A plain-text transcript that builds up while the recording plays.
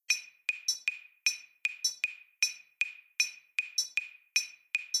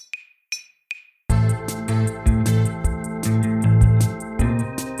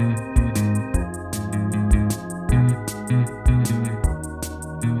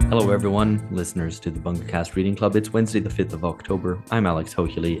Hello, everyone, listeners to the BunkerCast Reading Club. It's Wednesday, the 5th of October. I'm Alex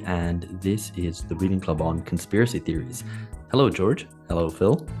Hochuli, and this is the Reading Club on conspiracy theories. Hello, George. Hello,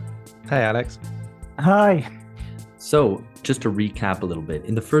 Phil. Hey, Alex. Hi. So, just to recap a little bit,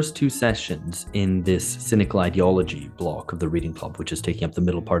 in the first two sessions in this cynical ideology block of the Reading Club, which is taking up the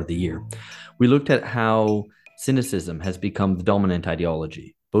middle part of the year, we looked at how cynicism has become the dominant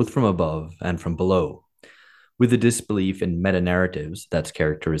ideology, both from above and from below. With the disbelief in meta-narratives that's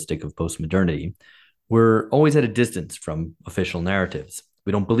characteristic of postmodernity, we're always at a distance from official narratives.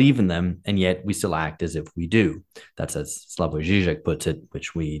 We don't believe in them, and yet we still act as if we do. That's as Slavoj Žižek puts it,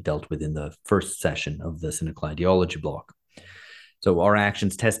 which we dealt with in the first session of the cynical ideology block. So our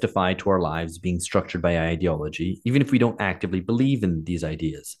actions testify to our lives being structured by ideology, even if we don't actively believe in these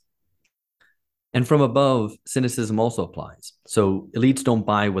ideas. And from above, cynicism also applies. So elites don't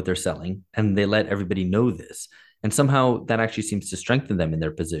buy what they're selling, and they let everybody know this. And somehow that actually seems to strengthen them in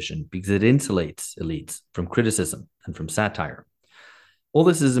their position because it insulates elites from criticism and from satire. All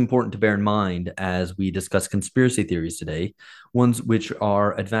this is important to bear in mind as we discuss conspiracy theories today, ones which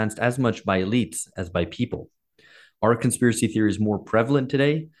are advanced as much by elites as by people. Are conspiracy theories more prevalent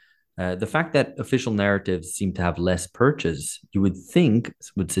today? The fact that official narratives seem to have less purchase, you would think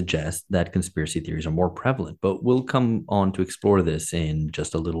would suggest that conspiracy theories are more prevalent, but we'll come on to explore this in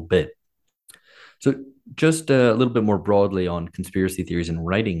just a little bit. So just a little bit more broadly on conspiracy theories and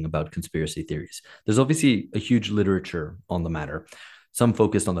writing about conspiracy theories. There's obviously a huge literature on the matter. Some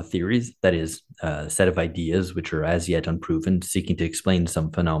focused on the theories, that is, a set of ideas which are as yet unproven, seeking to explain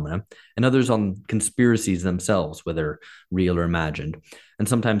some phenomena, and others on conspiracies themselves, whether real or imagined, and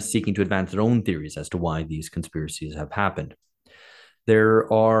sometimes seeking to advance their own theories as to why these conspiracies have happened.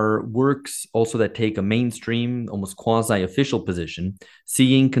 There are works also that take a mainstream, almost quasi-official position,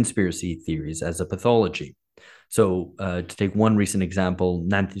 seeing conspiracy theories as a pathology. So to take one recent example,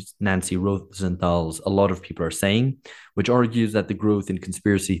 Nancy Rosenthal's A Lot of People Are Saying, which argues that the growth in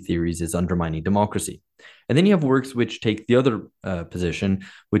conspiracy theories is undermining democracy. And then you have works which take the other position,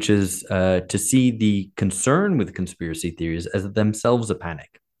 which is to see the concern with conspiracy theories as themselves a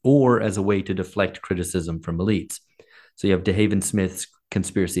panic or as a way to deflect criticism from elites. So you have DeHaven Smith's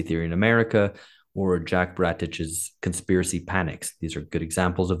Conspiracy Theory in America or Jack Bratich's Conspiracy Panics. These are good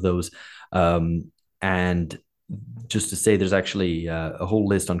examples of those. And just to say, there's actually a whole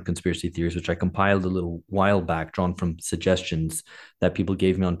list on conspiracy theories, which I compiled a little while back, drawn from suggestions that people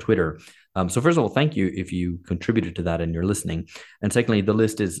gave me on Twitter. So first of all, thank you if you contributed to that and you're listening. And secondly, the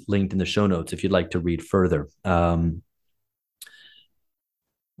list is linked in the show notes if you'd like to read further.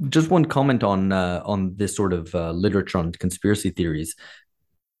 Just one comment on this sort of literature on conspiracy theories.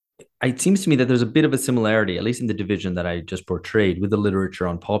 It seems to me that there's a bit of a similarity, at least in the division that I just portrayed, with the literature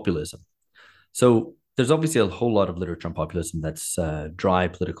on populism. So there's obviously a whole lot of literature on populism that's dry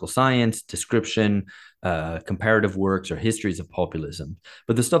political science, description, comparative works, or histories of populism.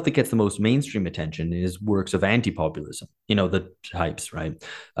 But the stuff that gets the most mainstream attention is works of anti-populism, the types, right,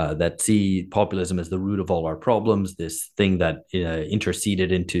 that see populism as the root of all our problems, this thing that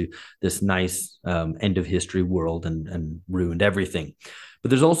interceded into this nice end of history world and ruined everything. But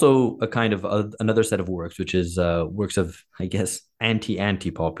there's also a kind of another set of works, which is works of, I guess,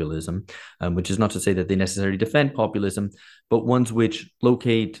 anti-populism, which is not to say that they necessarily defend populism, but ones which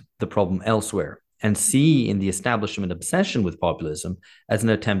locate the problem elsewhere and see in the establishment obsession with populism as an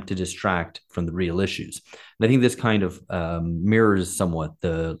attempt to distract from the real issues. And I think this kind of mirrors somewhat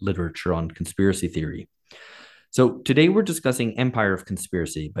the literature on conspiracy theory. So today we're discussing Empire of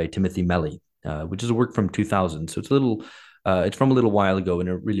Conspiracy by Timothy Melley, which is a work from 2000. So it's from a little while ago, and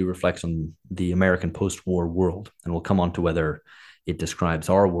it really reflects on the American post-war world. And we'll come on to whether it describes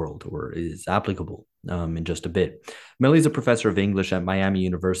our world or is applicable in just a bit. Melley is a professor of English at Miami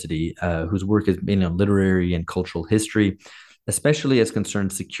University, whose work has been on literary and cultural history, especially as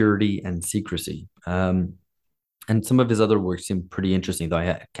concerns security and secrecy. And some of his other works seem pretty interesting, though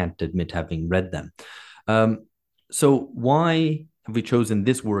I can't admit having read them. So why have we chosen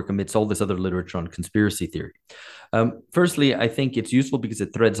this work amidst all this other literature on conspiracy theory? Firstly, I think it's useful because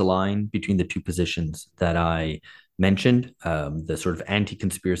it threads a line between the two positions that I mentioned, the sort of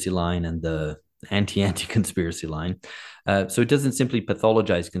anti-conspiracy line and the anti-conspiracy line. So it doesn't simply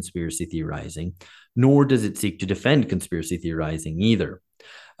pathologize conspiracy theorizing, nor does it seek to defend conspiracy theorizing either.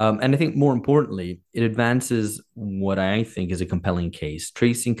 And I think more importantly, it advances what I think is a compelling case,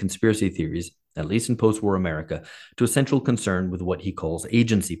 tracing conspiracy theories, at least in post-war America, to a central concern with what he calls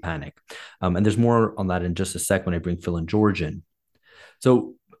agency panic. And there's more on that in just a sec when I bring Phil and George in.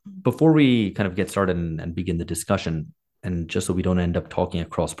 So before we kind of get started and begin the discussion, and just so we don't end up talking at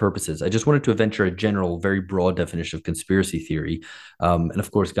cross purposes, I just wanted to venture a general, very broad definition of conspiracy theory. And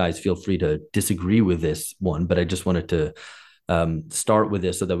of course, guys, feel free to disagree with this one, but I just wanted to start with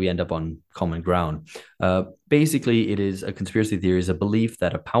this so that we end up on common ground. Basically, it is a conspiracy theory is a belief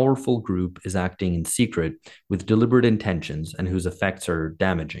that a powerful group is acting in secret with deliberate intentions and whose effects are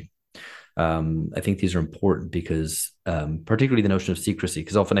damaging. I think these are important because, particularly the notion of secrecy,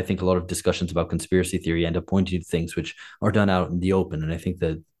 because often I think a lot of discussions about conspiracy theory end up pointing to things which are done out in the open, and I think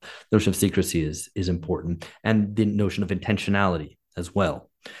the notion of secrecy is important, and the notion of intentionality as well.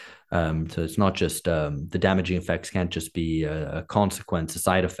 So it's not just the damaging effects can't just be a consequence, a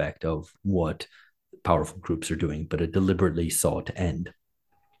side effect of what powerful groups are doing, but a deliberately sought end.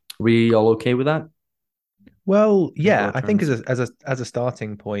 Are we all okay with that? Well, yeah, I think as a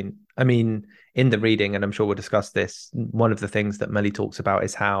starting point, I mean, in the reading, and I'm sure we'll discuss this, one of the things that Melly talks about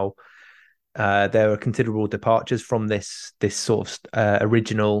is how there are considerable departures from this sort of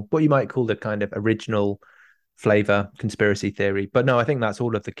original, what you might call the kind of original flavor conspiracy theory. But no, I think that's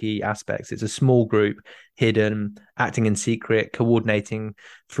all of the key aspects. It's a small group, hidden, acting in secret, coordinating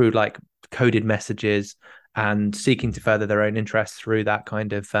through like coded messages and seeking to further their own interests through that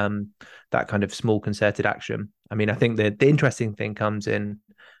kind of small concerted action. I mean, I think the interesting thing comes in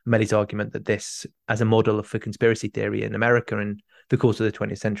Melly's argument that this, as a model for conspiracy theory in America in the course of the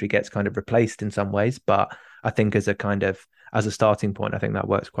 20th century, gets kind of replaced in some ways. But I think as a starting point, I think that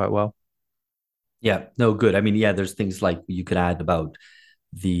works quite well. Yeah, no, good. I mean, yeah, there's things like you could add about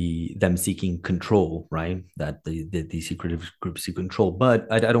them seeking control, right? That the secretive groups seek control. But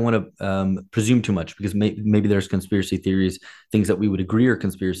I don't want to presume too much because maybe there's conspiracy theories, things that we would agree are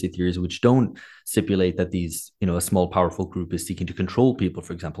conspiracy theories, which don't stipulate that these, a small powerful group is seeking to control people.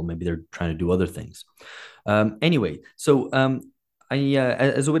 For example, maybe they're trying to do other things. Anyway, so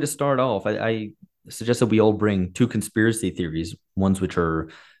as a way to start off, I suggest that we all bring two conspiracy theories, ones which are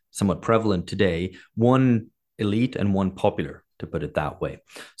somewhat prevalent today, one elite and one popular, to put it that way.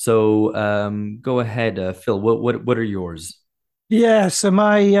 So go ahead, Phil. What are yours? Yeah, so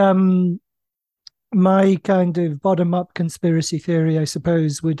my kind of bottom up conspiracy theory, I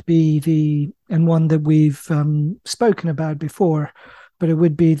suppose, would be and one that we've spoken about before, but it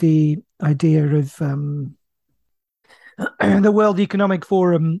would be the idea of the World Economic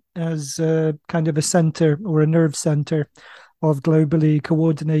Forum as kind of a center or a nerve center of globally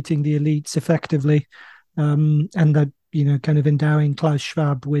coordinating the elites effectively, and that kind of endowing Klaus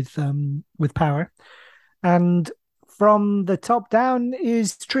Schwab with power. And from the top down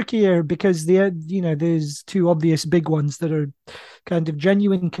is trickier because there's two obvious big ones that are kind of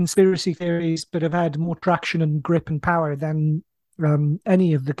genuine conspiracy theories, but have had more traction and grip and power than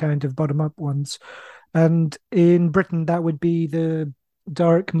any of the kind of bottom up ones. And in Britain, that would be the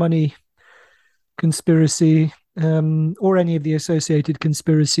dark money conspiracy, or any of the associated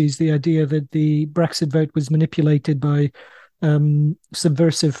conspiracies. The idea that the Brexit vote was manipulated by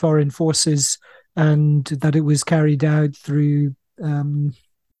subversive foreign forces and that it was carried out through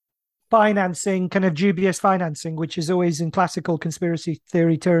financing, kind of dubious financing, which is always in classical conspiracy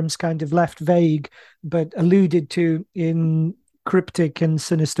theory terms kind of left vague, but alluded to in cryptic and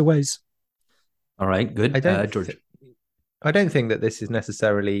sinister ways. All right, good. George. I don't think that this is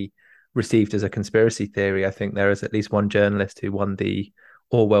necessarily received as a conspiracy theory. I think there is at least one journalist who won the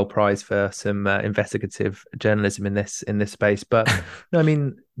Orwell Prize for some investigative journalism in this space. But no, I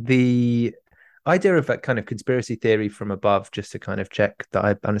mean, the idea of that kind of conspiracy theory from above, just to kind of check that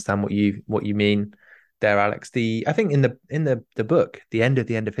I understand what you mean there, Alex. I think in the book, the end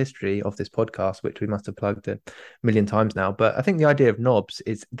of history of this podcast, which we must have plugged a million times now, but I think the idea of knobs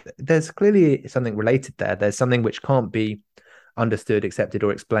is there's clearly something related there. There's something which can't be understood, accepted,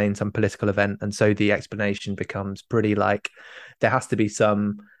 or explained, some political event, and so the explanation becomes pretty like there has to be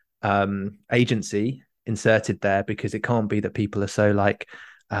some agency inserted there, because it can't be that people are so like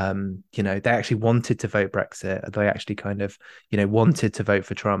they actually wanted to vote Brexit, they actually kind of wanted to vote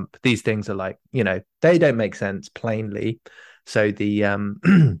for Trump. These things are like they don't make sense plainly, so the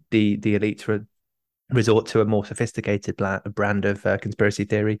the elites resort to a more sophisticated brand of conspiracy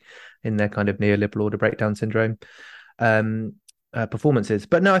theory in their kind of neoliberal order breakdown syndrome performances.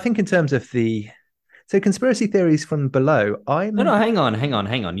 But no, I think in terms of conspiracy theories from below, No, hang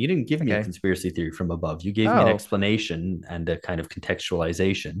on. You didn't give me a conspiracy theory from above. You gave me an explanation and a kind of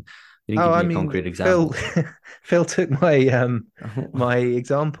contextualization. You didn't give me a concrete example. Phil took my my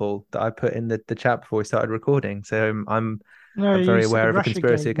example that I put in the chat before we started recording. So I'm very aware of a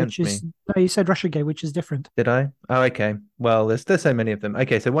conspiracy against me. No, you said Russiagate, which is different. Did I? Oh, okay. Well, there's so many of them.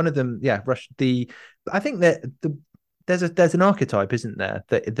 Okay, so one of them, yeah, I think that there's an archetype, isn't there?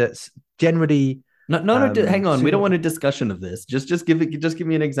 That's generally No. Hang on. We don't Soon- want a discussion of this. Just give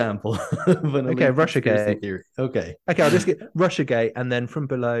me an example of an Okay, elite conspiracy Russiagate. theory. Okay. Okay, I'll just get Russiagate, and then from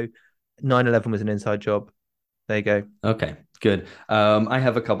below, 9/11 was an inside job. There you go. Okay, good. I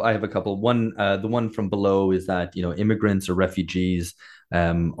have a couple. One, the one from below is that immigrants or refugees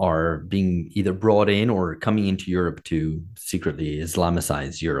are being either brought in or coming into Europe to secretly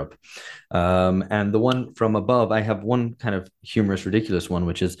Islamicize Europe. And the one from above, I have one kind of humorous, ridiculous one,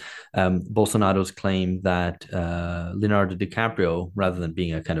 which is Bolsonaro's claim that Leonardo DiCaprio, rather than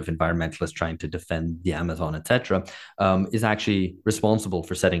being a kind of environmentalist trying to defend the Amazon, etc., is actually responsible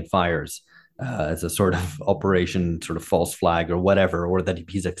for setting fires as a sort of operation, sort of false flag or whatever, or that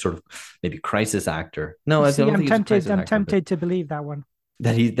he's a sort of maybe crisis actor. No, I don't think I'm tempted to believe that one.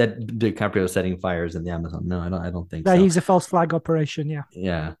 That DiCaprio is setting fires in the Amazon. No, I don't think that so. He's a false flag operation. Yeah.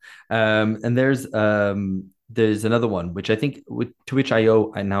 Yeah. And there's another one which I think to which I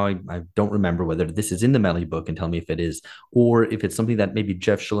owe. I don't remember whether this is in the Melly book, and tell me if it is, or if it's something that maybe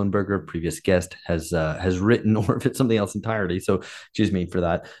Jeff Schellenberger, previous guest, has written, or if it's something else entirely. So excuse me for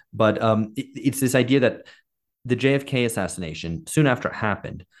that. But it's this idea that the JFK assassination, soon after it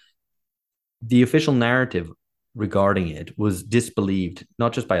happened, the official narrative regarding it was disbelieved,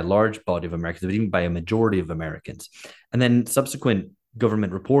 not just by a large body of Americans, but even by a majority of Americans. And then subsequent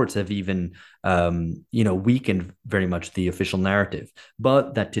government reports have even, weakened very much the official narrative.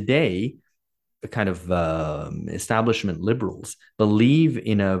 But that today, the kind of establishment liberals believe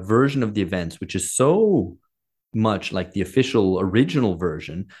in a version of the events which is so much like the official original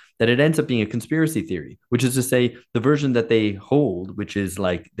version that it ends up being a conspiracy theory, which is to say the version that they hold, which is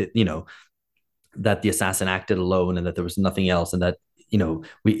like that the assassin acted alone and that there was nothing else, and that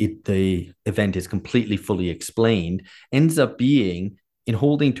the event is completely fully explained, ends up being, in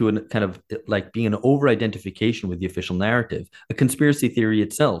holding to a kind of like being an over identification with the official narrative, a conspiracy theory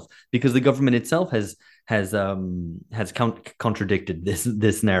itself, because the government itself has contradicted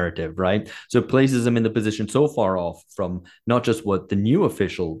this narrative, right? So it places them in the position so far off from not just what the new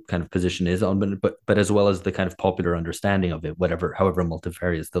official kind of position is on, but as well as the kind of popular understanding of it, however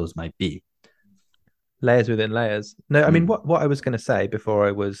multifarious those might be. Layers within layers. No, I mean what I was going to say before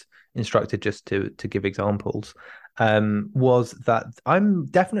I was instructed just to give examples was that I'm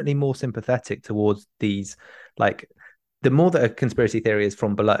definitely more sympathetic towards these, like the more that a conspiracy theory is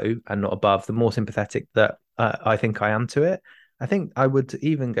from below and not above, the more sympathetic that I think I am to it. I think I would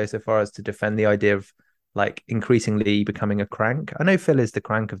even go so far as to defend the idea of like increasingly becoming a crank. I know Phil is the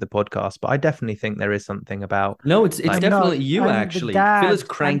crank of the podcast, but I definitely think there is something about. No, it's definitely you, actually. Phil is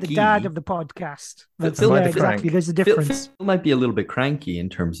cranky. I'm the dad of the podcast. Phil, exactly. There's a difference. Phil might be a little bit cranky in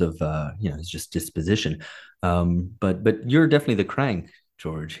terms of it's just disposition. But you're definitely the crank,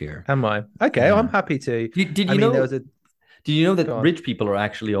 George, here. Am I? Okay, yeah. I'm happy to. Did you know that rich people are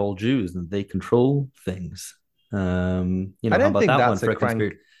actually all Jews and they control things? I don't think that's a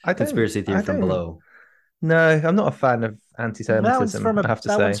conspiracy theory from below. No, I'm not a fan of anti-Semitism. I have to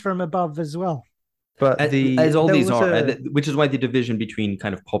say that one's from above as well. But as all these are, which is why the division between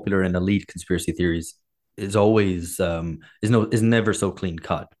kind of popular and elite conspiracy theories is always is never so clean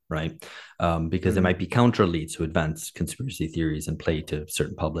cut, right? Because there might be counter elites who advance conspiracy theories and play to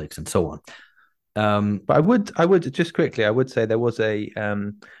certain publics and so on. But I would just quickly, I would say there was a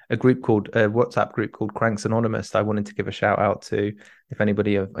group called a WhatsApp group called Cranks Anonymous that I wanted to give a shout out to if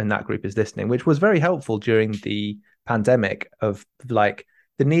anybody in that group is listening, which was very helpful during the pandemic, of like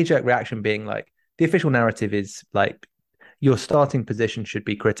the knee-jerk reaction being like the official narrative is like your starting position should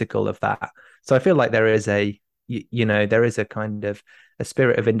be critical of that. So I feel like there is a kind of a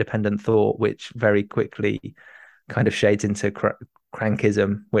spirit of independent thought which very quickly kind of shades into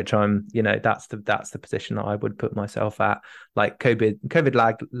crankism, which I'm, that's the position that I would put myself at. Like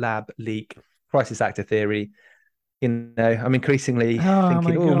COVID lab leak, crisis actor theory. I'm increasingly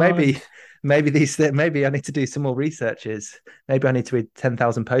thinking, maybe I need to do some more researches. Maybe I need to read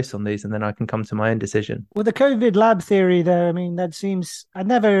 10,000 posts on these, and then I can come to my own decision. Well, the COVID lab theory, though, I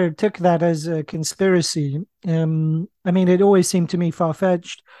never took that as a conspiracy. It always seemed to me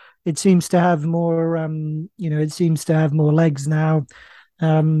far-fetched. It seems to have more, legs now.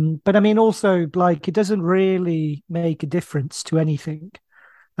 But also, like, it doesn't really make a difference to anything.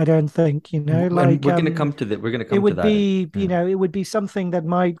 I don't think, like we're going to come to that. We're going to come to that. It would be something that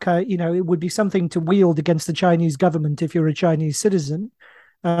might, it would be something to wield against the Chinese government if you're a Chinese citizen.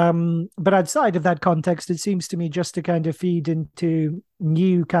 But outside of that context, it seems to me just to kind of feed into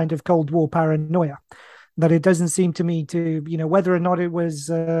new kind of Cold War paranoia. That it doesn't seem to me to, whether or not it was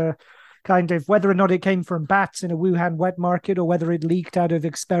whether or not it came from bats in a Wuhan wet market, or whether it leaked out of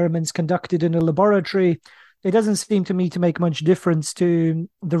experiments conducted in a laboratory, it doesn't seem to me to make much difference to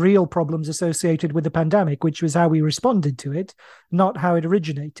the real problems associated with the pandemic, which was how we responded to it, not how it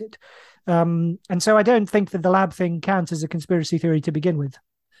originated. And so I don't think that the lab thing counts as a conspiracy theory to begin with.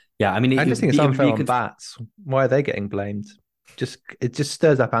 Yeah, I mean, I just think it's it would unfair be on bats. Why are they getting blamed? It just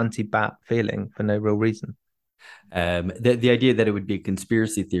stirs up anti-bat feeling for no real reason. The idea that it would be a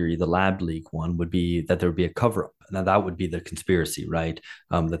conspiracy theory, the lab leak one, would be that there would be a cover up. Now that would be the conspiracy, right?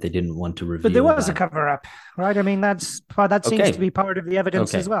 That they didn't want to reveal. But there was that. a cover up, right? I mean, that seems to be part of the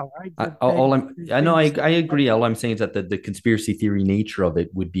evidence as well, right? I agree. All I'm saying is that the conspiracy theory nature of it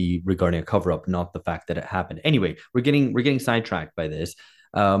would be regarding a cover up, not the fact that it happened. Anyway, we're getting sidetracked by this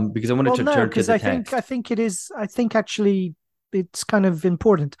because I wanted to turn to the text. I think it is. I think actually it's kind of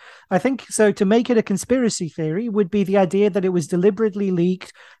important. I think so. To make it a conspiracy theory would be the idea that it was deliberately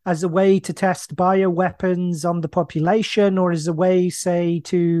leaked as a way to test bioweapons on the population, or as a way, say,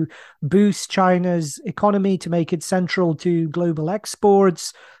 to boost China's economy to make it central to global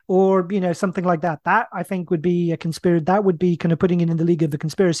exports, or something like that. That I think would be a conspiracy. That would be kind of putting it in the league of the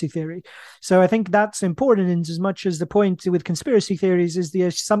conspiracy theory. So I think that's important, in as much as the point with conspiracy theories is the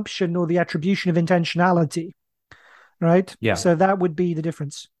assumption or the attribution of intentionality. Right. Yeah. So that would be the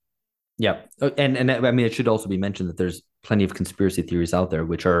difference. Yeah. And I mean, it should also be mentioned that there's plenty of conspiracy theories out there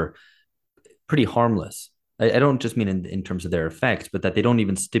which are pretty harmless. I don't just mean in terms of their effects, but that they don't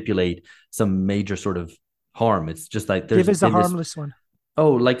even stipulate some major sort of harm. It's just like there's a harmless one.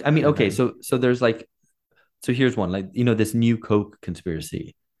 Oh, like, I mean, okay. So there's like, so here's one, like, this new Coke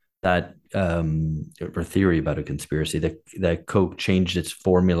conspiracy that or theory about a conspiracy that Coke changed its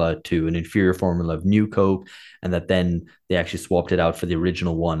formula to an inferior formula of new Coke, and that then they actually swapped it out for the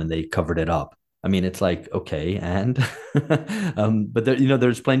original one and they covered it up. I mean, it's like, okay, and but there,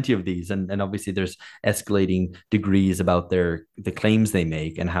 there's plenty of these, and obviously there's escalating degrees about the claims they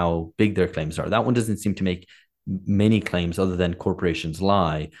make and how big their claims are. That one doesn't seem to make many claims other than corporations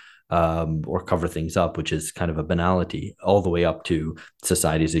lie. Or cover things up, which is kind of a banality, all the way up to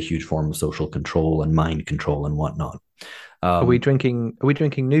society is a huge form of social control and mind control and whatnot. Are we drinking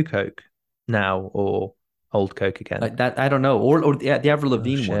new Coke now, or old Coke again? That I don't know. Or the Avril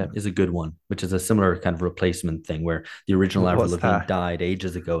Lavigne one is a good one, which is a similar kind of replacement thing where the original Avril Lavigne died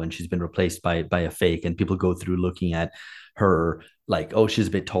ages ago and she's been replaced by a fake, and people go through looking at her like, oh, she's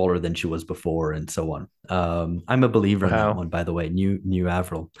a bit taller than she was before, and so on. I'm a believer in that one, by the way. New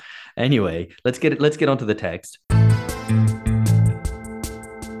Avril. Anyway, let's get onto the text.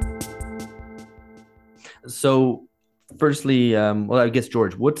 So, firstly, well, I guess,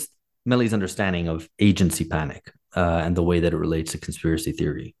 George, what's Melly's understanding of agency panic and the way that it relates to conspiracy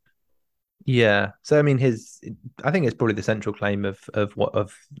theory? Yeah. So I mean, I think it's probably the central claim of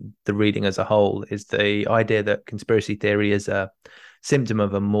the reading as a whole is the idea that conspiracy theory is a symptom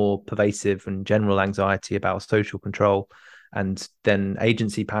of a more pervasive and general anxiety about social control, and then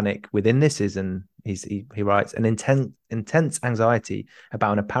agency panic within this is he writes an intense anxiety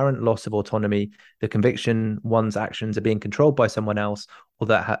about an apparent loss of autonomy, the conviction one's actions are being controlled by someone else, or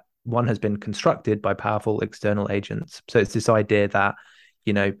that one has been constructed by powerful external agents. So it's this idea that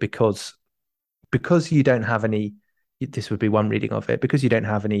because you don't have any, this would be one reading of it, because you don't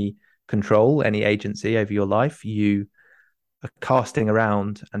have any control, any agency over your life, you are casting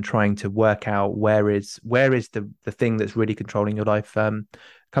around and trying to work out where is the thing that's really controlling your life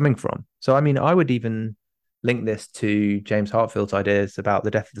coming from. So, I mean, I would even link this to James Hartfield's ideas about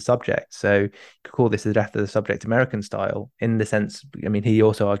the death of the subject. So you could call this the death of the subject American style, in the sense, I mean, he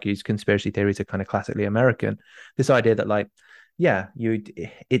also argues conspiracy theories are kind of classically American. This idea that, like, yeah,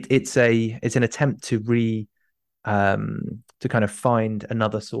 it's an attempt to kind of find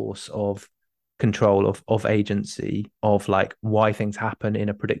another source of control, of agency, of like why things happen in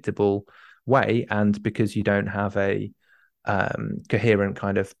a predictable way. And because you don't have a coherent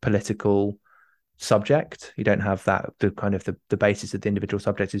kind of political subject, you don't have that, the basis of the individual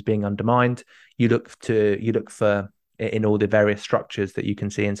subject is being undermined, you look for in all the various structures that you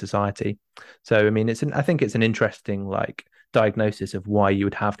can see in society. So I mean, I think it's an interesting like diagnosis of why you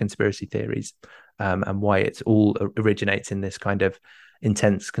would have conspiracy theories, and why it's all originates in this kind of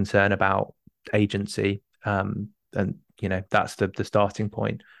intense concern about agency, and that's the starting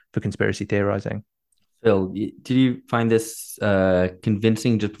point for conspiracy theorizing. Phil, did you find this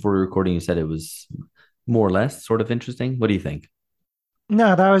convincing? Just before recording, you said it was more or less sort of interesting. What do you think?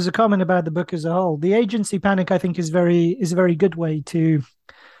 No, that was a comment about the book as a whole. The agency panic, I think, is a very good way to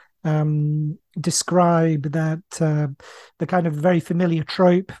describe that the kind of very familiar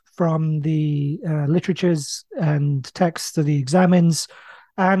trope from the literatures and texts that he examines,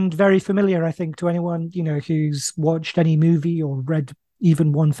 and very familiar, I think, to anyone who's watched any movie or read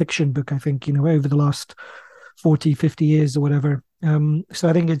even one fiction book, I think, over the last 40, 50 years or whatever. So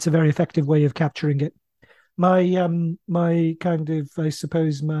I think it's a very effective way of capturing it. My kind of, I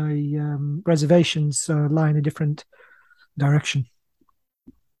suppose, my reservations lie in a different direction.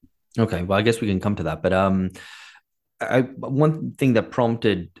 Okay, well, I guess we can come to that, but one thing that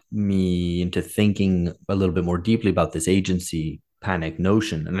prompted me into thinking a little bit more deeply about this agency panic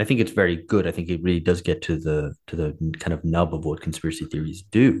notion, and I think it's very good. I think it really does get to the kind of nub of what conspiracy theories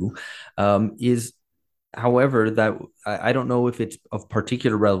do, is however, that I don't know if it's of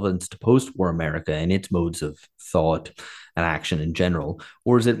particular relevance to post-war America and its modes of thought and action in general,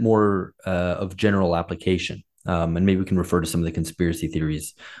 or is it more of general application? And maybe we can refer to some of the conspiracy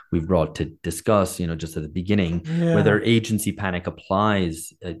theories we've brought to discuss, just at the beginning, whether agency panic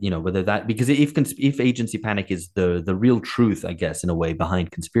applies, whether that, because if agency panic is the real truth, I guess, in a way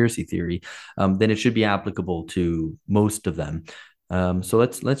behind conspiracy theory, then it should be applicable to most of them. So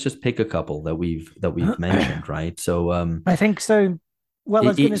let's just pick a couple that we've mentioned, right? So I think so. Well, I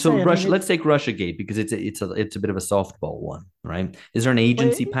was going to say, let's take RussiaGate because it's a bit of a softball one, right? Is there an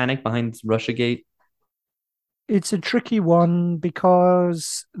agency panic behind RussiaGate? It's a tricky one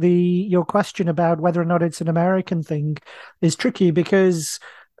because your question about whether or not it's an American thing is tricky because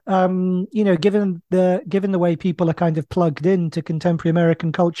given the way people are kind of plugged into contemporary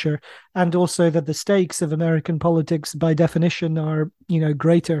American culture, and also that the stakes of American politics by definition are,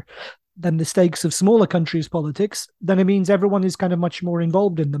 greater than the stakes of smaller countries' politics, then it means everyone is kind of much more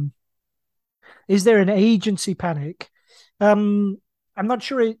involved in them. Is there an agency panic? I'm not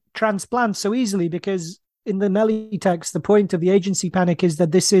sure it transplants so easily because in the Melly text, the point of the agency panic is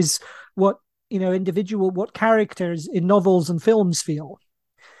that this is what, what characters in novels and films feel.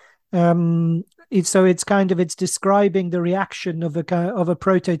 It's describing the reaction of a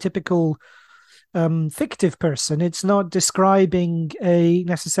prototypical fictive person. It's not describing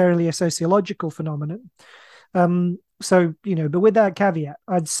necessarily a sociological phenomenon. But with that caveat,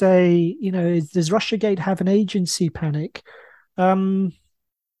 I'd say, does RussiaGate have an agency panic?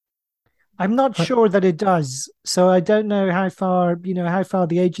 I'm not sure that it does. So I don't know how far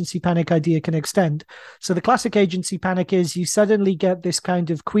the agency panic idea can extend. So the classic agency panic is you suddenly get this kind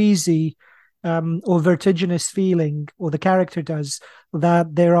of queasy or vertiginous feeling, or the character does,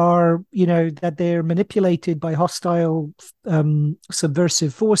 that that they're manipulated by hostile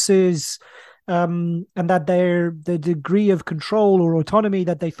subversive forces, and that the degree of control or autonomy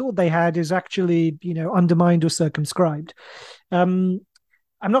that they thought they had is actually, undermined or circumscribed.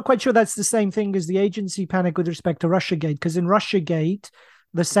 I'm not quite sure that's the same thing as the agency panic with respect to RussiaGate, because in RussiaGate,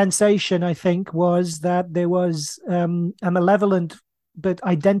 the sensation, I think, was that there was a malevolent but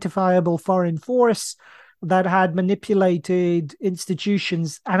identifiable foreign force that had manipulated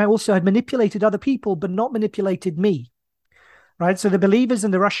institutions and also had manipulated other people, but not manipulated me. Right. So the believers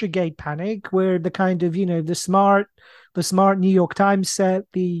in the RussiaGate panic were the kind of, the smart New York Times set,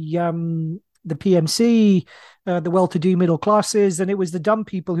 the PMC, the well-to-do middle classes, and it was the dumb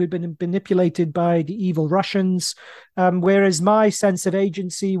people who'd been manipulated by the evil Russians. Whereas my sense of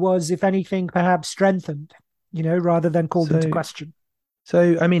agency was, if anything, perhaps strengthened, rather than called into question.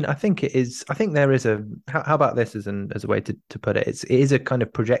 So, I mean, I think there is how about this as a way to put it? It is a kind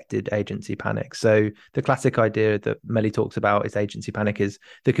of projected agency panic. So the classic idea that Melly talks about is agency panic is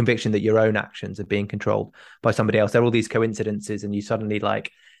the conviction that your own actions are being controlled by somebody else. There are all these coincidences and you suddenly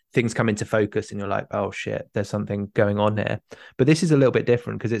things come into focus and you're like, oh shit, there's something going on here. But this is a little bit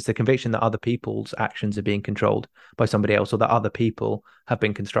different because it's the conviction that other people's actions are being controlled by somebody else, or that other people have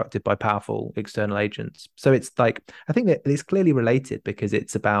been constructed by powerful external agents. So it's I think that it's clearly related because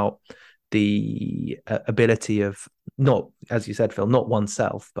it's about the ability of not, as you said, Phil, not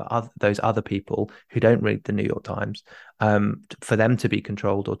oneself, but those other people who don't read the New York Times, for them to be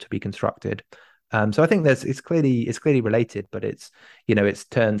controlled or to be constructed. So I think it's clearly related, but it's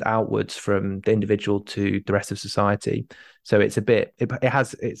turned outwards from the individual to the rest of society. So it's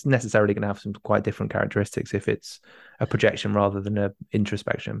it's necessarily going to have some quite different characteristics if it's a projection rather than an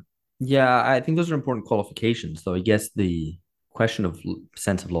introspection. Yeah, I think those are important qualifications, though. I guess the question of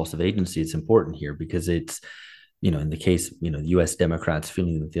sense of loss of agency is important here because it's, in the case, the US Democrats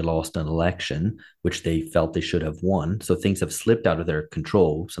feeling that they lost an election, which they felt they should have won. So things have slipped out of their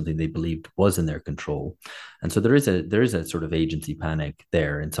control, something they believed was in their control. And so there is a sort of agency panic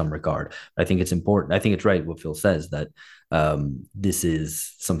there in some regard. I think it's important. I think it's right what Phil says, that this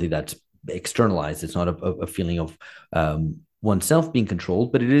is something that's externalized. It's not a feeling of oneself being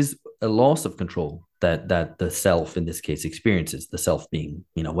controlled, but it is a loss of control that the self in this case experiences, the self being,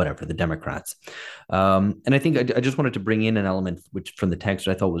 whatever, the Democrats. And I think I just wanted to bring in an element which from the text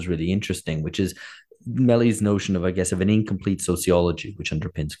I thought was really interesting, which is Melly's notion of, I guess, of an incomplete sociology, which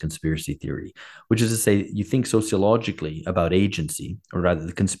underpins conspiracy theory, which is to say, you think sociologically about agency, or rather,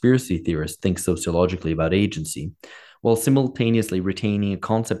 the conspiracy theorist thinks sociologically about agency, while simultaneously retaining a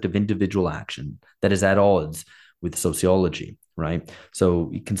concept of individual action that is at odds with sociology, right? So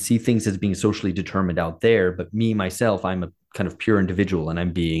you can see things as being socially determined out there, but me, myself, I'm a kind of pure individual, and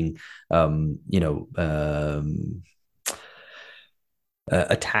I'm being,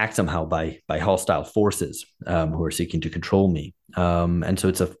 attacked somehow by hostile forces who are seeking to control me. And so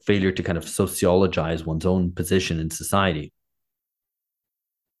it's a failure to kind of sociologize one's own position in society.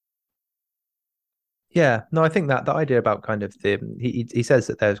 Yeah, no, I think that the idea about kind of he says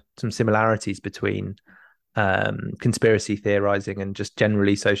that there's some similarities between conspiracy theorizing and just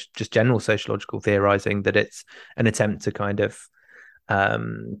generally just general sociological theorizing, that it's an attempt to kind of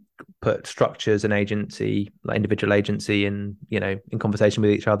put structures and agency, like individual agency, in conversation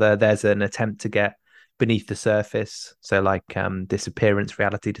with each other. There's an attempt to get beneath the surface, so like this appearance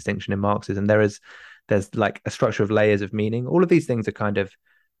reality distinction in Marxism. There's like a structure of layers of meaning. All of these things are kind of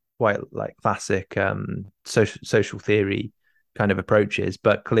quite like classic social theory kind of approaches,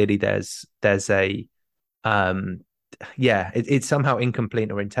 but clearly there's a it's somehow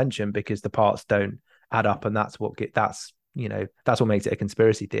incomplete or intention because the parts don't add up, and that's what makes it a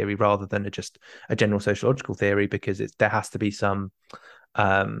conspiracy theory rather than just a general sociological theory, because there has to be some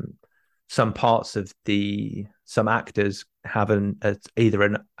parts of some actors have either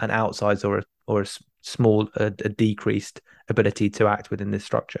an outsized or a small a decreased ability to act within this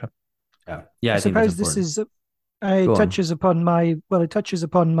structure. I suppose this is it touches upon my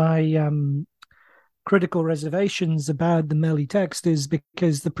critical reservations about the Melly text, is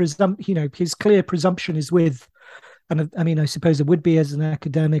because his clear presumption is with, and I mean, I suppose it would be as an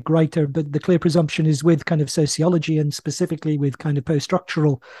academic writer, but the clear presumption is with kind of sociology, and specifically with kind of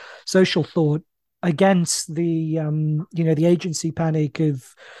post-structural social thought, against the the agency panic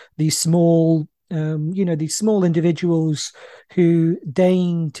of these small individuals who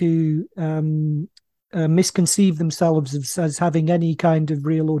deign to misconceive themselves as having any kind of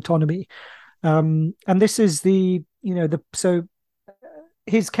real autonomy. And this is so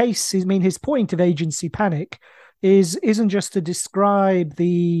his case, his point of agency panic isn't just to describe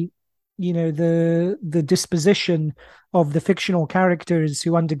the disposition of the fictional characters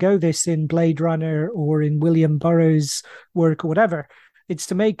who undergo this in Blade Runner or in William Burroughs' work or whatever. It's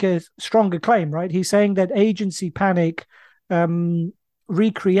to make a stronger claim, right? He's saying that agency panic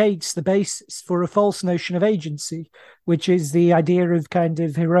recreates the basis for a false notion of agency, which is the idea of kind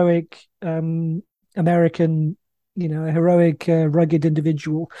of heroic American, a heroic, rugged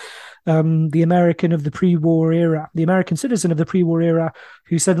individual, the American of the pre-war era, the American citizen of the pre-war era,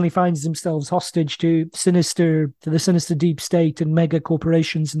 who suddenly finds themselves hostage to the sinister deep state and mega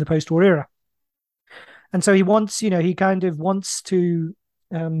corporations in the post-war era. And so he kind of wants to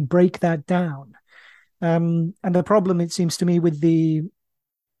break that down. And the problem, it seems to me, with the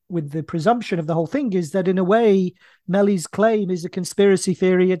presumption of the whole thing is that, in a way, Melly's claim is a conspiracy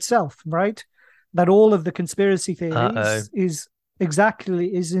theory itself, right? That all of the conspiracy theories is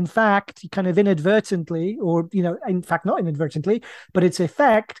in fact kind of inadvertently, or, in fact, not inadvertently, but its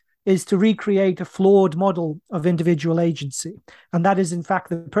effect is to recreate a flawed model of individual agency. And that is, in fact,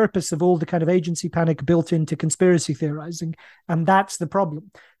 the purpose of all the kind of agency panic built into conspiracy theorizing. And that's the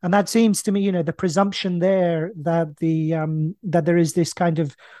problem. And that seems to me, the presumption there that that there is this kind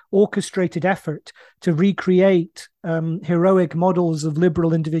of orchestrated effort to recreate heroic models of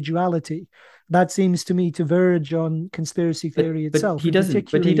liberal individuality. That seems to me to verge on conspiracy theory itself. But he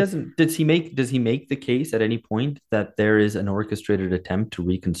doesn't. But he doesn't. Does he make the case at any point that there is an orchestrated attempt to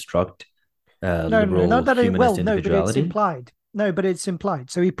reconstruct liberal humanist individuality? But it's implied. No, but it's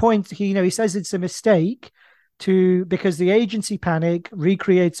implied. So he says it's a mistake because the agency panic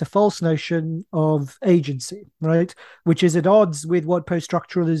recreates a false notion of agency, right? Which is at odds with what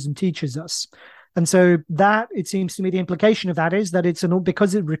post-structuralism teaches us. And so that, it seems to me, the implication of that is that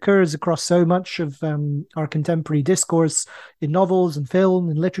because it recurs across so much of our contemporary discourse in novels and film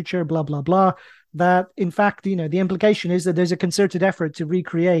and literature, blah, blah, blah, that in fact, the implication is that there's a concerted effort to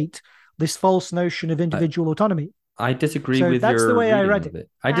recreate this false notion of individual autonomy. I disagree with that's the way I read it.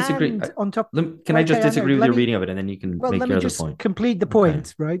 I disagree. I just disagree with your reading of it, and then you can make your other point. Complete the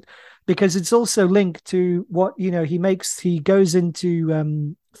point, right? Because it's also linked to what he goes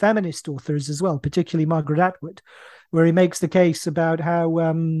into feminist authors as well, particularly Margaret Atwood, where he makes the case about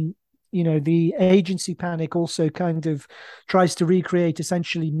how the agency panic also kind of tries to recreate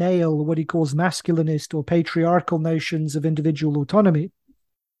essentially male, what he calls masculinist or patriarchal notions of individual autonomy.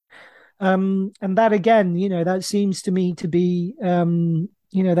 And that, again, that seems to me to be,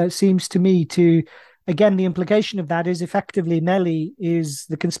 again, the implication of that is effectively Melly is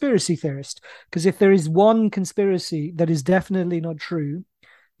the conspiracy theorist. Because if there is one conspiracy that is definitely not true,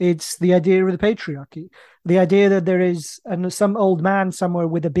 it's the idea of the patriarchy, the idea that there is some old man somewhere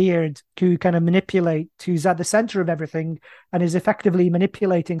with a beard who kind of who's at the center of everything and is effectively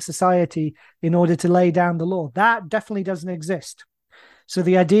manipulating society in order to lay down the law. That definitely doesn't exist. So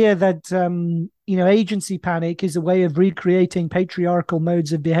the idea that agency panic is a way of recreating patriarchal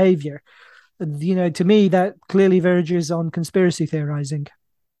modes of behavior, to me, that clearly verges on conspiracy theorizing.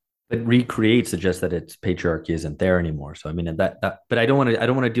 But recreate suggests that its patriarchy isn't there anymore. So I mean but I don't want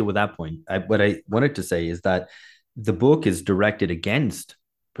to deal with that point. What I wanted to say is that the book is directed against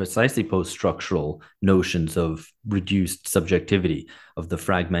precisely post-structural notions of reduced subjectivity, of the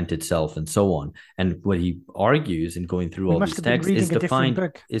fragmented self, and so on. And what he argues in going through all these texts is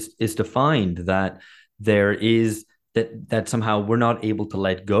to find that there is that somehow we're not able to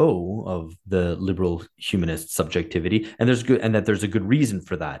let go of the liberal humanist subjectivity, and there's a good reason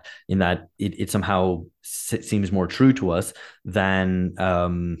for that, in that it somehow seems more true to us than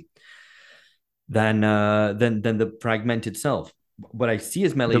the fragmented self. What I see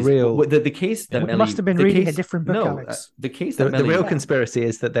is Melly's the case that Melly must have been reading a different book. Alex. The case that the real conspiracy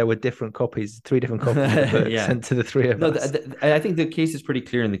is that there were three different copies of the book sent to the three of us. I think the case is pretty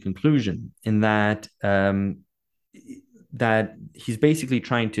clear in the conclusion, in that that he's basically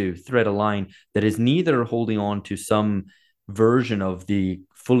trying to thread a line that is neither holding on to some version of the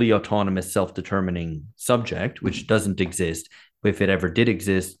fully autonomous self-determining subject, which doesn't exist. If it ever did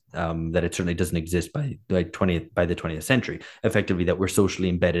exist, that it certainly doesn't exist by the 20th century. Effectively, that we're socially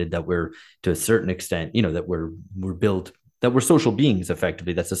embedded, that we're, to a certain extent, that we're built, that we're social beings,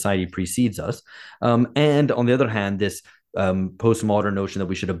 effectively, that society precedes us. And on the other hand, this postmodern notion that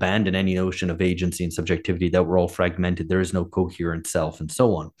we should abandon any notion of agency and subjectivity, that we're all fragmented, there is no coherent self, and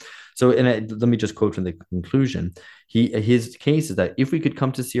so on. So, let me just quote from the conclusion. His case is that if we could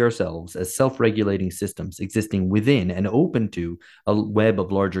come to see ourselves as self-regulating systems existing within and open to a web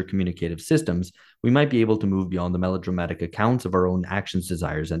of larger communicative systems, we might be able to move beyond the melodramatic accounts of our own actions,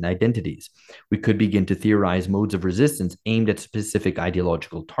 desires, and identities. We could begin to theorize modes of resistance aimed at specific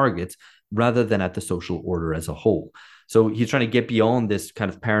ideological targets rather than at the social order as a whole. So he's trying to get beyond this kind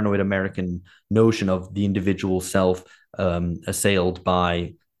of paranoid American notion of the individual self assailed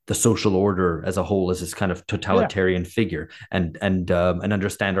by the social order as a whole, as this kind of totalitarian figure, and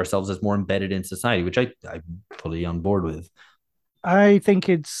understand ourselves as more embedded in society, which I'm fully on board with. I think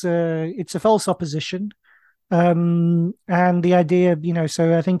it's a false opposition, and the idea,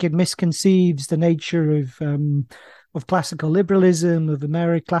 so I think it misconceives the nature of classical liberalism, of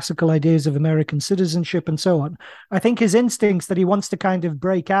classical ideas of American citizenship, and so on. I think his instincts that he wants to kind of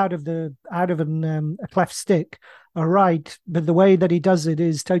break out of a cleft stick are right, but the way that he does it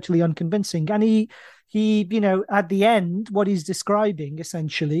is totally unconvincing. And he at the end, what he's describing,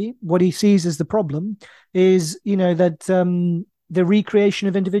 essentially, what he sees as the problem is, that the recreation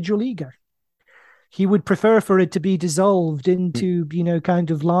of individual ego. He would prefer for it to be dissolved into, kind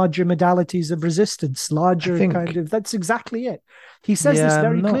of larger modalities of resistance, that's exactly it. He says this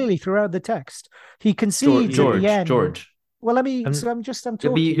very clearly throughout the text. He concedes at the end. George. Well, I mean, I'm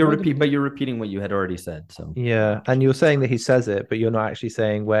talking. But you're repeating what you had already said. So yeah, and you're saying that he says it, but you're not actually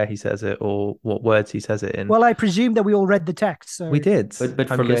saying where he says it or what words he says it in. Well, I presume that we all read the text. So we did, but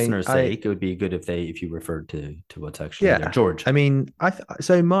for listeners' sake, it would be good if you referred to what's actually there. George. I mean, I'm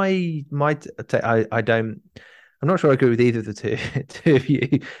not sure I agree with either of the two of you.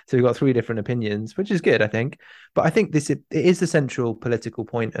 So we've got three different opinions, which is good, I think. But I think it is the central political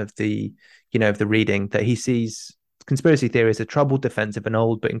point of the reading, that he sees conspiracy theory is a troubled defense of an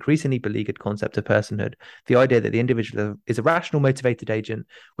old but increasingly beleaguered concept of personhood. The idea that the individual is a rational, motivated agent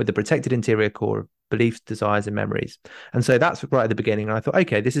with a protected interior core of beliefs, desires, and memories. And so that's right at the beginning. And I thought,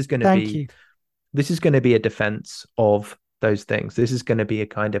 okay, this is going to be a defense of those things. This is going to be a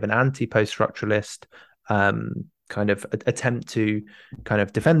kind of an anti-post-structuralist kind of attempt to kind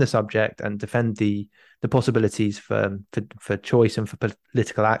of defend the subject and defend the possibilities for choice and for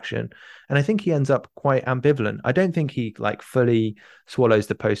political action. And I think he ends up quite ambivalent. I don't think he fully swallows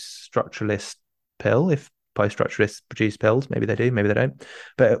the post-structuralist pill. If post-structuralists produce pills, maybe they do, maybe they don't.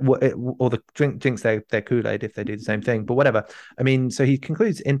 But or the drinks their Kool-Aid if they do the same thing. But whatever. I mean, so he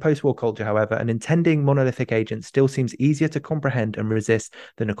concludes, in post-war culture, however, an intending monolithic agent still seems easier to comprehend and resist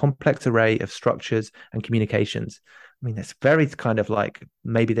than a complex array of structures and communications. I mean, it's very kind of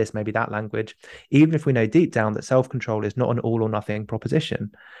maybe this, maybe that language, even if we know deep down that self-control is not an all or nothing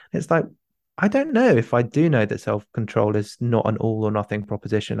proposition. It's I don't know if I do know that self-control is not an all or nothing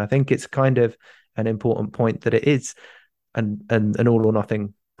proposition. I think it's kind of an important point that it is an all or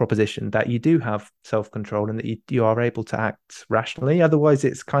nothing proposition that you do have self-control and that you are able to act rationally. Otherwise,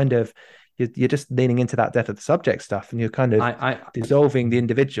 it's kind of you're just leaning into that death of the subject stuff, and you're kind of dissolving the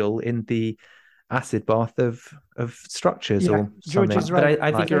individual in the acid bath of structures or George something. is right. But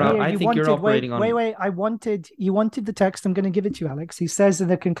I think you're operating on. Wait. You wanted the text. I'm going to give it to you, Alex. He says in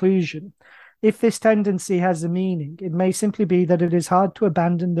the conclusion, if this tendency has a meaning, it may simply be that it is hard to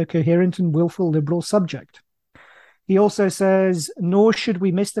abandon the coherent and willful liberal subject. He also says, nor should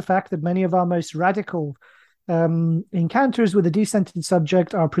we miss the fact that many of our most radical encounters with a decentered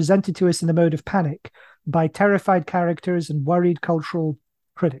subject are presented to us in the mode of panic by terrified characters and worried cultural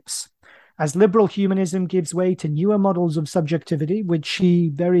critics. As liberal humanism gives way to newer models of subjectivity, which he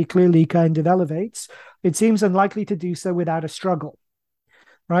very clearly kind of elevates, it seems unlikely to do so without a struggle.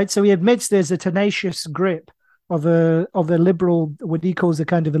 Right? So he admits there's a tenacious grip of a liberal, what he calls a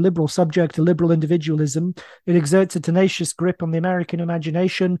kind of a liberal subject, a liberal individualism. It exerts a tenacious grip on the American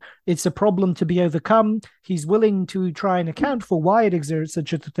imagination. It's a problem to be overcome. He's willing to try and account for why it exerts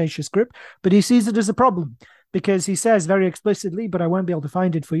such a tenacious grip, but he sees it as a problem because he says very explicitly, but I won't be able to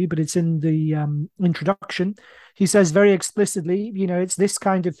find it for you, but it's in the introduction. He says very explicitly, it's this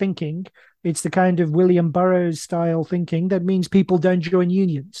kind of thinking. It's the kind of William Burroughs style thinking that means people don't join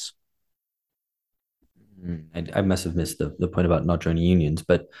unions. I must have missed the point about not joining unions,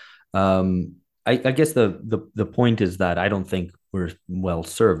 but I guess the point is that I don't think we're well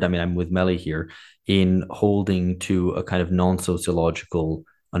served. I mean, I'm with Melly here in holding to a kind of non-sociological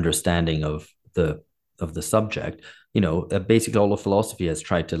understanding of the subject. Basically all of philosophy has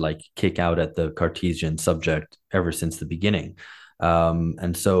tried to kick out at the Cartesian subject ever since the beginning.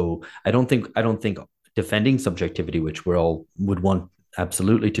 And so I don't think defending subjectivity, which we all would want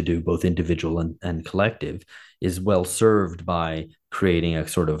absolutely to do, both individual and collective, is well served by creating a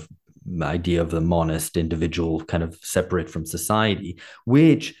sort of idea of the monist individual kind of separate from society,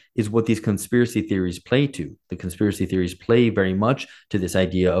 which is what these conspiracy theories play to. The conspiracy theories play very much to this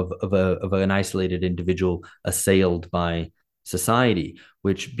idea of an isolated individual assailed by society,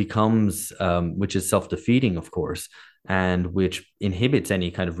 which becomes which is self-defeating, of course, and which inhibits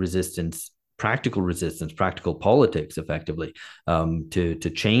any kind of resistance, practical politics, effectively, to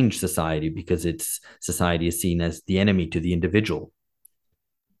change society, because society is seen as the enemy to the individual.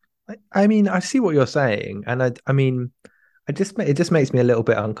 I mean, I see what you're saying, and it just makes me a little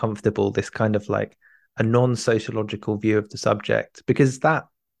bit uncomfortable, this kind of like a non-sociological view of the subject, because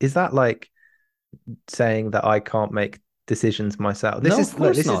is that like saying that I can't make decisions myself? This is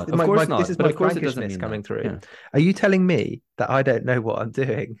my Frankishness coming through. Yeah. Are you telling me that I don't know what I'm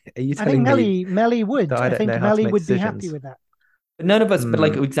doing? Are you telling me Melly would? I think Melly would be happy with that. But none of us,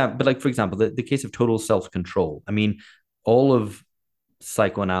 but for example, the case of total self-control. I mean, all of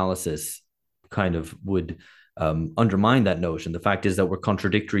psychoanalysis kind of would undermine that notion. The fact is that we're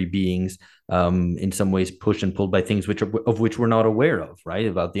contradictory beings, in some ways pushed and pulled by things which we're not aware of, right?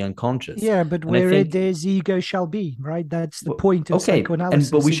 About the unconscious. Yeah, but and where it is, ego shall be, right? That's the point of psychoanalysis.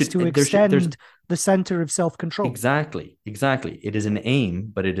 But we should to extend the center of self-control. Exactly. It is an aim,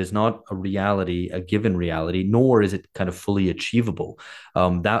 but it is not a reality, a given reality, nor is it kind of fully achievable.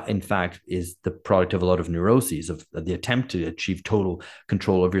 That, in fact, is the product of a lot of neuroses, of the attempt to achieve total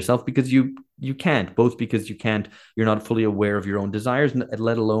control of yourself, because you can't, both because you're not fully aware of your own desires,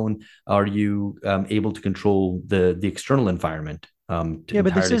 let alone are you able to control the external environment. But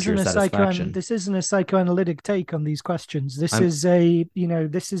this isn't a psychoanalytic take on these questions. This is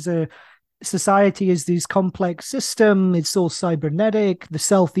a society is this complex system. It's all cybernetic.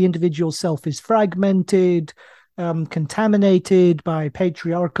 The individual self is fragmented, contaminated by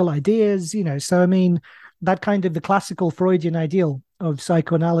patriarchal ideas. So I mean, that kind of the classical Freudian ideal of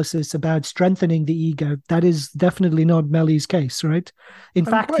psychoanalysis about strengthening the ego, that is definitely not Melly's case, right? In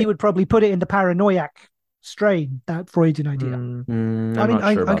fact, he would probably put it in the paranoiac strain, that Freudian idea.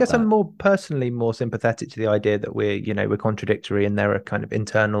 I guess I'm more sympathetic to the idea that we're contradictory, and there are kind of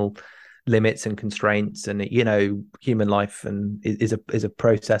internal limits and constraints, and human life and is a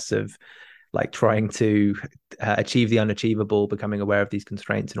process of like trying to achieve the unachievable, becoming aware of these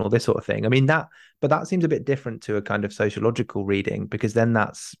constraints and all this sort of thing. I mean, that seems a bit different to a kind of sociological reading, because then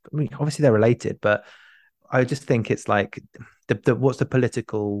obviously they're related, but I just think it's like what's the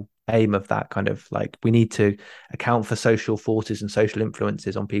political aim of that kind of like, we need to account for social forces and social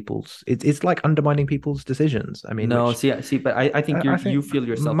influences on people's, it's like undermining people's decisions. I mean, but I think you feel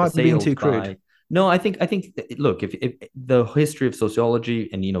yourself might be being too crude. By... No, I think look, if the history of sociology,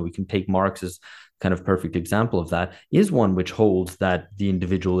 and we can take Marx as kind of perfect example of that, is one which holds that the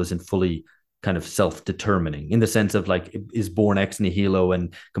individual isn't fully kind of self-determining, in the sense of like is born ex nihilo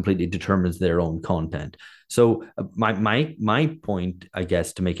and completely determines their own content. So my point, I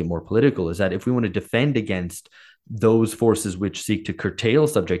guess, to make it more political, is that if we want to defend against those forces which seek to curtail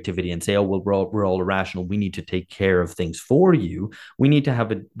subjectivity and say, oh well, we're all irrational, we need to take care of things for you, we need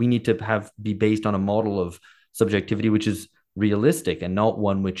to be based on a model of subjectivity which is realistic, and not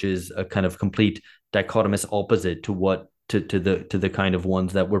one which is a kind of complete dichotomous opposite to what to the kind of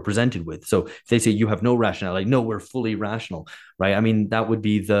ones that we're presented with. So if they say you have no rationality, no, we're fully rational, right? I mean, that would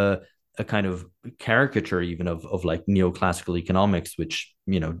be a kind of caricature even of like neoclassical economics, which,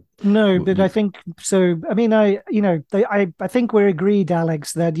 No, but I think so. I mean, I think we're agreed,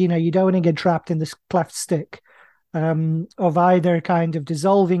 Alex, that you don't want to get trapped in this cleft stick of either kind of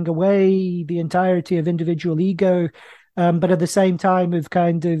dissolving away the entirety of individual ego, but at the same time of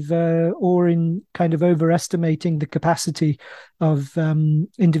kind of or in kind of overestimating the capacity of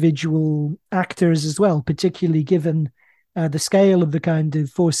individual actors as well, particularly given the scale of the kind of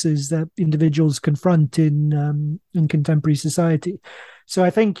forces that individuals confront in contemporary society. So I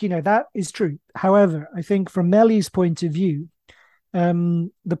think that is true. However, I think from Melly's point of view,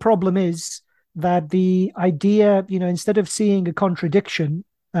 the problem is that the idea, instead of seeing a contradiction,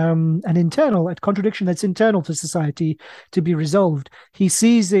 a contradiction that's internal to society to be resolved, he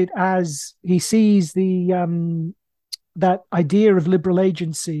sees the that idea of liberal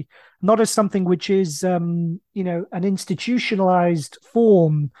agency not as something which is an institutionalized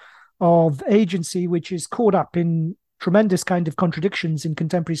form of agency which is caught up in tremendous kind of contradictions in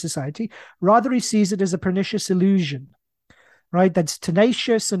contemporary society. Rather, he sees it as a pernicious illusion, right? That's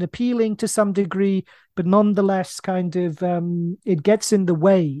tenacious and appealing to some degree, but nonetheless kind of it gets in the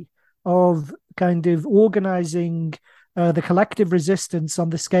way of kind of organizing the collective resistance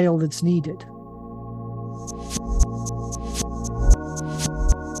on the scale that's needed.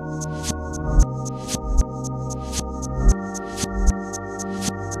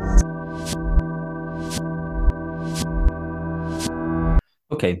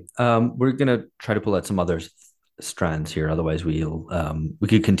 Okay, we're gonna try to pull out some other strands here. Otherwise, we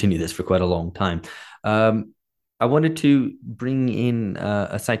could continue this for quite a long time. I wanted to bring in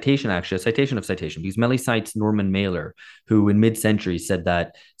a citation, because Melly cites Norman Mailer, who in mid-century said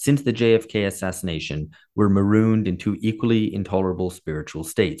that since the JFK assassination, we're marooned in two equally intolerable spiritual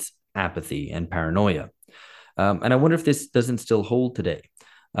states, apathy and paranoia. And I wonder if this doesn't still hold today.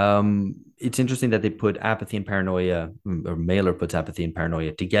 It's interesting that they put apathy and paranoia, or Mailer puts apathy and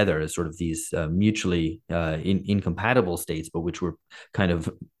paranoia together as sort of these mutually incompatible states, but which were kind of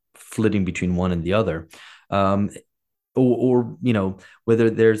flitting between one and the other. Or whether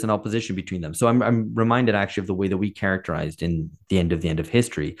there's an opposition between them. So I'm reminded actually of the way that we characterized in the end of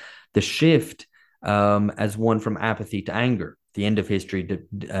history, the shift as one from apathy to anger, the end of history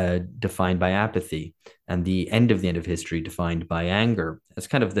defined by apathy, and the end of history defined by anger. That's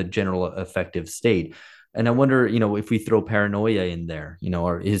kind of the general effective state. And I wonder, if we throw paranoia in there,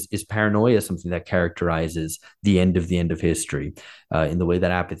 or is paranoia something that characterizes the end of history in the way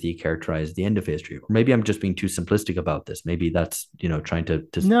that apathy characterized the end of history? Or maybe I'm just being too simplistic about this. Maybe that's, trying to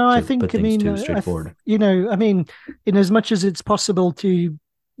no, I think, put things too straightforward. In as much as it's possible to,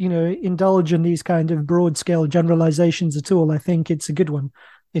 indulge in these kind of broad scale generalizations at all, I think it's a good one.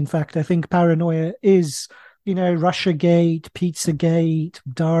 In fact, I think paranoia is, Russiagate, Pizzagate,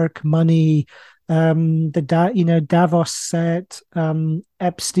 dark money, Davos set,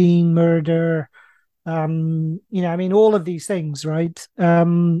 Epstein murder, all of these things, right?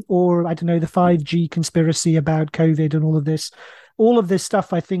 Or I don't know, the 5G conspiracy about COVID and all of this. All of this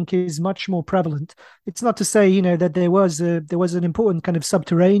stuff, I think, is much more prevalent. It's not to say, that there was an important kind of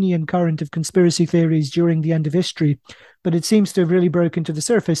subterranean current of conspiracy theories during the end of history, but it seems to have really broken to the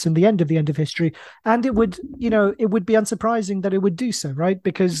surface in the end of history. And it would be unsurprising that it would do so, right?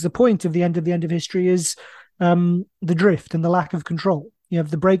 Because the point of the end of history is the drift and the lack of control. You have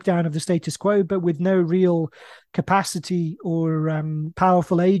the breakdown of the status quo, but with no real capacity or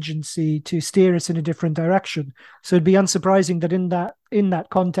powerful agency to steer us in a different direction. So it'd be unsurprising that in that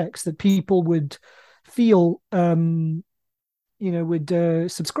context, that people would feel, would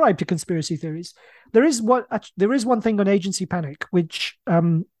subscribe to conspiracy theories. There is one thing on agency panic, which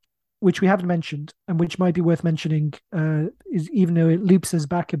we haven't mentioned and which might be worth mentioning, is even though it loops us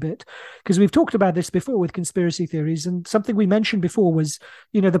back a bit, because we've talked about this before with conspiracy theories, and something we mentioned before was,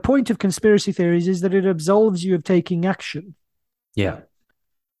 the point of conspiracy theories is that it absolves you of taking action. Yeah.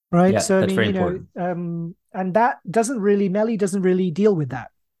 Right. Yeah, so that's very important. And that Melly doesn't really deal with that.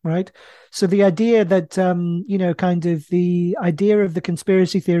 right? So the idea that kind of the idea of the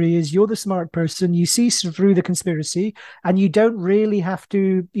conspiracy theory is you're the smart person, you see through the conspiracy, and you don't really have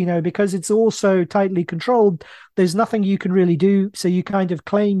to, because it's all so tightly controlled, there's nothing you can really do. So you kind of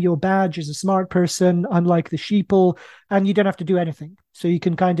claim your badge as a smart person, unlike the sheeple, and you don't have to do anything. So you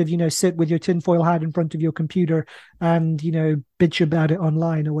can kind of, sit with your tinfoil hat in front of your computer and, bitch about it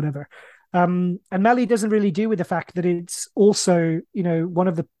online or whatever. And Melly doesn't really deal with the fact that it's also, one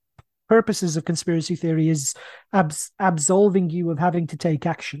of the purposes of conspiracy theory is absolving you of having to take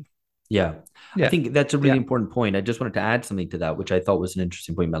action. Yeah. I think that's a really important point. I just wanted to add something to that, which I thought was an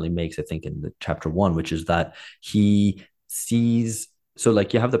interesting point Melly makes, I think, in the chapter 1, which is that he sees. So,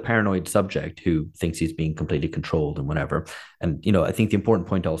 like, you have the paranoid subject who thinks he's being completely controlled and whatever. And, I think the important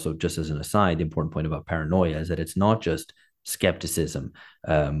point also, just as an aside, the important point about paranoia is that it's not just skepticism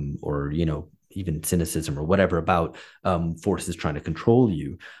or even cynicism or whatever about forces trying to control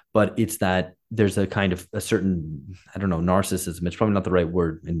you, but it's that there's a kind of a certain, I don't know, narcissism, it's probably not the right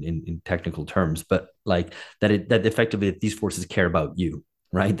word in technical terms, but like that effectively these forces care about you,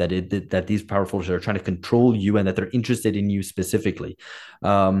 right? That these powerful forces are trying to control you and that they're interested in you specifically.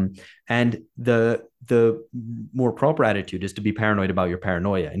 And the more proper attitude is to be paranoid about your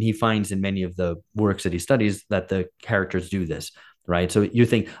paranoia. And he finds in many of the works that he studies that the characters do this, right? So you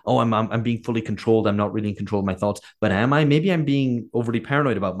think, oh, I'm being fully controlled. I'm not really in control of my thoughts, but am I? Maybe I'm being overly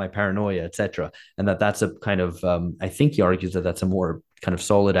paranoid about my paranoia, etc. And that's a kind of, I think he argues that that's a more kind of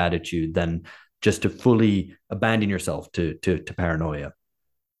solid attitude than just to fully abandon yourself to paranoia.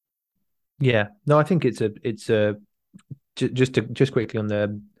 Yeah, no, I think it's a just quickly on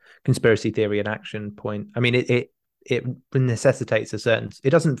the conspiracy theory and action point. I mean, it necessitates it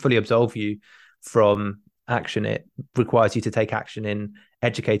doesn't fully absolve you from action. It requires you to take action in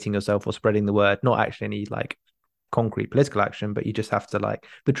educating yourself or spreading the word, not actually any like concrete political action, but you just have to, like,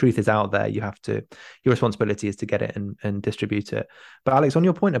 the truth is out there. Your responsibility is to get it and distribute it. But Alex, on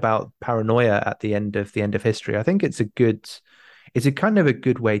your point about paranoia at the end of history, I think it's a kind of a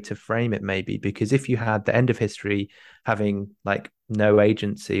good way to frame it, maybe, because if you had the end of history having like no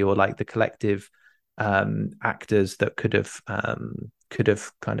agency, or like the collective actors that could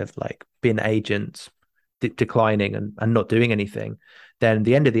have kind of like been agents declining and not doing anything, then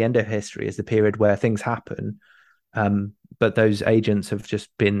the end of history is the period where things happen, but those agents have just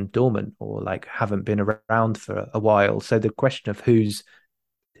been dormant or like haven't been around for a while. So the question of who is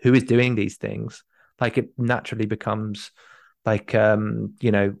doing these things, like, it naturally becomes like one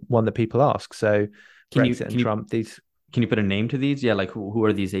that people ask. So Brexit and Trump, these. Can you put a name to these? Yeah, like who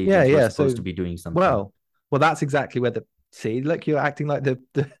are these agents who are supposed to be doing something? Well, that's exactly where look, you're acting like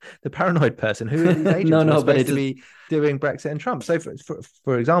the paranoid person. Who are these agents no, who are supposed to be doing Brexit and Trump? So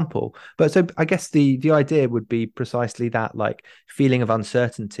for example, but so I guess the idea would be precisely that, like, feeling of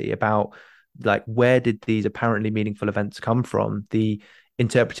uncertainty about, like, where did these apparently meaningful events come from? The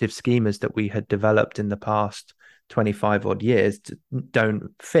interpretive schemas that we had developed in the past 25 odd years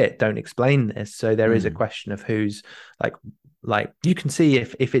don't explain this. So there is a question of who's like you can see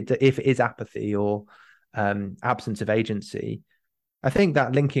if it is apathy or absence of agency. I think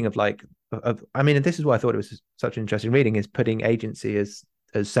that linking of I mean, and this is why I thought it was such an interesting reading, is putting agency as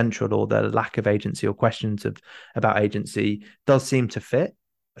central, or the lack of agency or questions about agency does seem to fit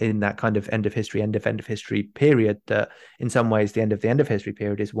in that kind of end of history period. That in some ways the end of history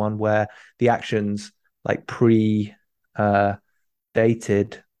period is one where the actions like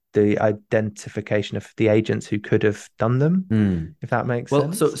dated the identification of the agents who could have done them, if that makes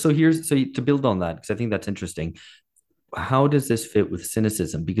sense. So to build on that, because I think that's interesting. How does this fit with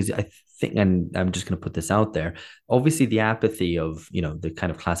cynicism? Because I think, and I'm just going to put this out there, obviously the apathy of, the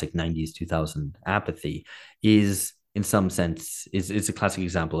kind of classic 90s, 2000 apathy is, in some sense, is a classic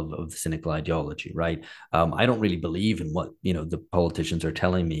example of the cynical ideology, right? I don't really believe in what, the politicians are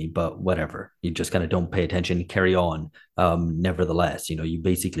telling me, but whatever. You just kind of don't pay attention, carry on. Nevertheless, you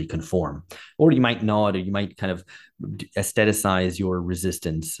basically conform, or you might not, or you might kind of aestheticize your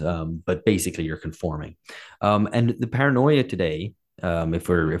resistance, but basically you're conforming. And the paranoia today, if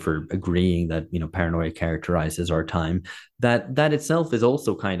we're agreeing that paranoia characterizes our time, that itself is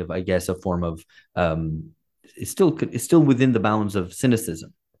also kind of, I guess, a form of it's still within the bounds of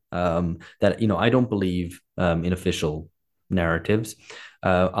cynicism. That I don't believe in official narratives.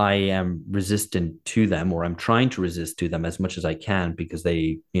 I am resistant to them, or I'm trying to resist to them as much as I can, because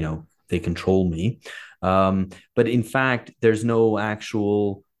they control me. But in fact, there's no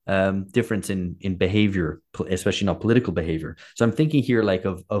actual difference in behavior, especially not political behavior. So I'm thinking here like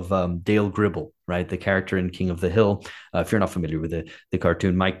of Dale Gribble, right, the character in King of the Hill. If you're not familiar with the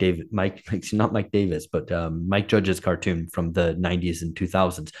cartoon, not Mike Davis, but Mike Judge's cartoon from the 90s and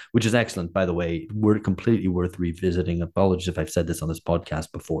 2000s, which is excellent, by the way. We're completely worth revisiting. Apologies if I've said this on this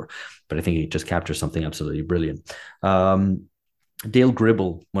podcast before, but I think it just captures something absolutely brilliant. Dale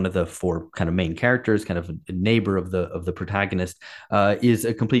Gribble, one of the four kind of main characters, kind of a neighbor of the protagonist, is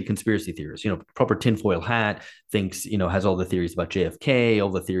a complete conspiracy theorist. Proper tinfoil hat, thinks has all the theories about JFK,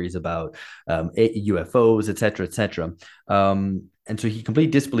 all the theories about UFOs, etc., etc. And so he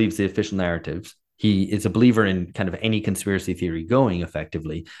completely disbelieves the official narratives. He is a believer in kind of any conspiracy theory going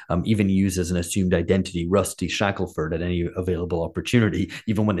effectively, even uses an assumed identity, Rusty Shackelford, at any available opportunity,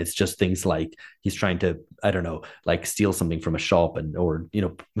 even when it's just things like he's trying to, I don't know, like steal something from a shop or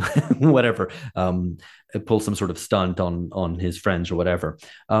whatever, pull some sort of stunt on his friends or whatever.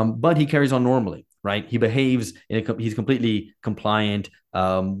 But he carries on normally, right? He behaves, he's completely compliant.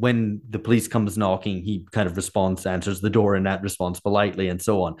 When the police comes knocking, he kind of answers the door in that response politely, and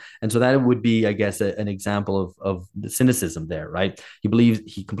so on. And so that would be, I guess, an example of the cynicism there, right?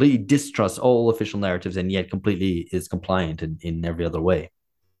 He completely distrusts all official narratives and yet completely is compliant in every other way.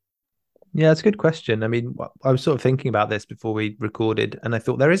 Yeah, it's a good question. I mean, I was sort of thinking about this before we recorded, and I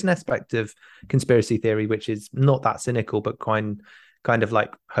thought there is an aspect of conspiracy theory which is not that cynical, but kind of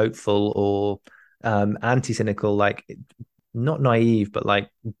like hopeful or anti-cynical, like not naive, but like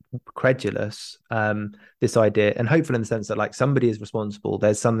credulous. This idea, and hopeful in the sense that like somebody is responsible.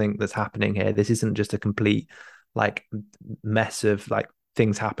 There's something that's happening here. This isn't just a complete like mess of like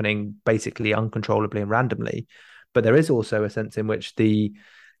things happening basically uncontrollably and randomly. But there is also a sense in which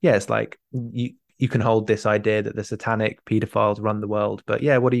it's like you can hold this idea that the satanic pedophiles run the world, but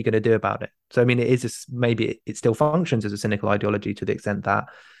yeah, what are you going to do about it? So I mean, maybe it still functions as a cynical ideology to the extent that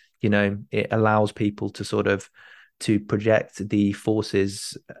it allows people to sort of to project the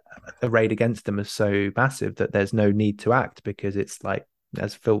forces arrayed against them as so massive that there's no need to act, because it's like,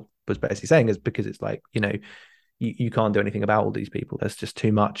 as Phil was basically saying, is because it's like, you can't do anything about all these people. There's just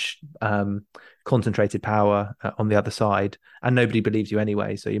too much concentrated power on the other side, and nobody believes you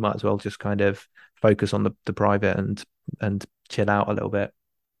anyway. So you might as well just kind of focus on the private and chill out a little bit.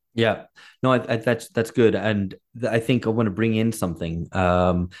 Yeah, no, that's good, and I think I want to bring in something,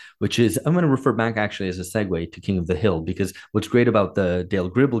 which is I'm going to refer back actually as a segue to King of the Hill, because what's great about the Dale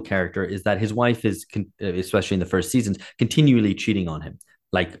Gribble character is that his wife is, especially in the first seasons, continually cheating on him,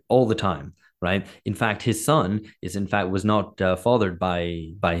 like all the time. Right. In fact, his son was not fathered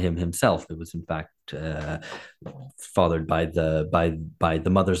by him himself. It was in fact fathered by the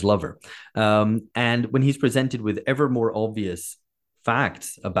mother's lover. And when he's presented with ever more obvious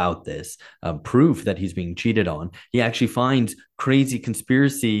facts about this, proof that he's being cheated on, he actually finds crazy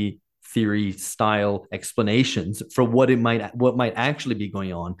conspiracy theory style explanations for what might actually be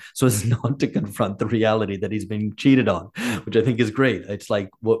going on, so as not to confront the reality that he's being cheated on, which I think is great. It's like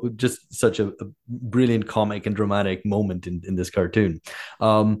just such a brilliant comic and dramatic moment in this cartoon.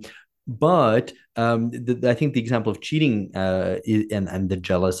 But I think the example of cheating and the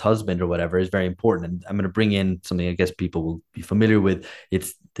jealous husband or whatever is very important. And I'm going to bring in something I guess people will be familiar with.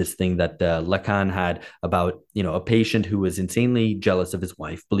 It's this thing that Lacan had about a patient who was insanely jealous of his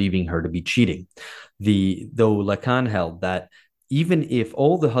wife, believing her to be cheating. Though Lacan held that even if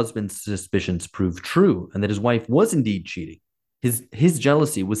all the husband's suspicions proved true and that his wife was indeed cheating, his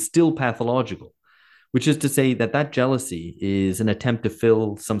jealousy was still pathological, which is to say that jealousy is an attempt to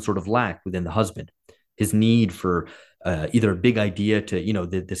fill some sort of lack within the husband, his need for either a big idea to,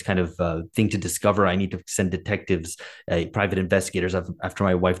 this kind of thing to discover. I need to send detectives, private investigators after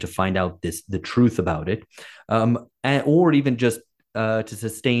my wife to find out the truth about it, or even just to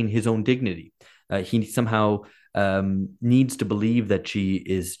sustain his own dignity. He somehow needs to believe that she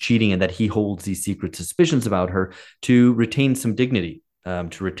is cheating and that he holds these secret suspicions about her to retain some dignity.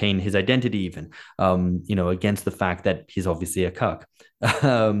 To retain his identity, even, against the fact that he's obviously a cuck.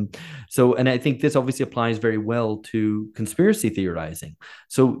 And I think this obviously applies very well to conspiracy theorizing.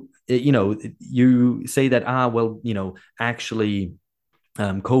 So, you say that, actually,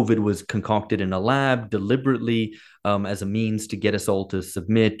 COVID was concocted in a lab deliberately as a means to get us all to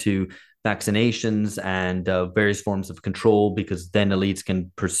submit to vaccinations and various forms of control, because then elites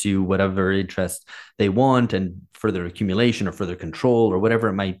can pursue whatever interest they want and further accumulation or further control or whatever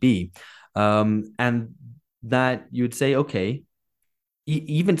it might be. And that you'd say, okay,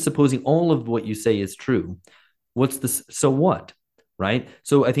 even supposing all of what you say is true, so what? Right.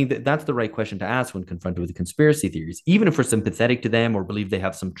 So I think that's the right question to ask when confronted with the conspiracy theories, even if we're sympathetic to them or believe they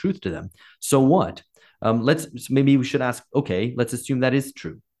have some truth to them. So what? Maybe we should ask, okay, let's assume that is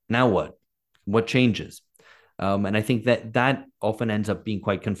true. Now what changes? And I think that often ends up being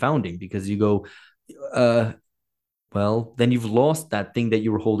quite confounding, because you go, well, then you've lost that thing that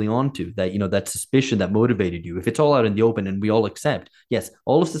you were holding on to, that, that suspicion that motivated you. If it's all out in the open and we all accept, yes,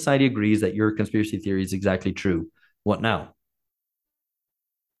 all of society agrees that your conspiracy theory is exactly true, what now?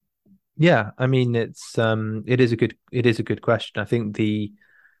 Yeah, I mean, it is a good question. I think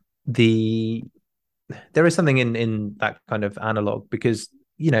the there is something in that kind of analog, because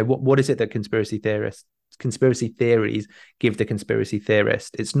what is it that conspiracy theories give the conspiracy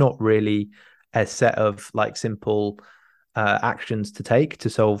theorist? It's not really a set of like simple actions to take to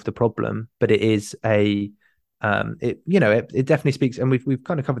solve the problem, but it is it definitely speaks, and we've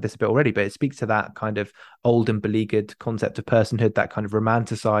kind of covered this a bit already, but it speaks to that kind of old and beleaguered concept of personhood, that kind of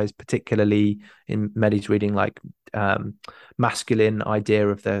romanticized, particularly in Medi's reading, like masculine idea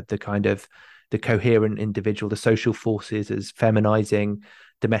of the kind of the coherent individual, the social forces as feminizing,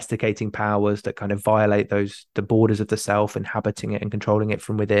 domesticating powers that kind of violate the borders of the self, inhabiting it and controlling it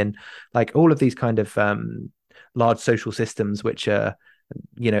from within, like all of these kind of large social systems which are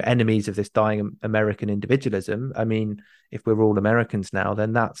enemies of this dying American individualism. I mean, if we're all Americans now,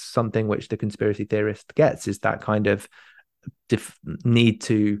 then that's something which the conspiracy theorist gets, is that kind of need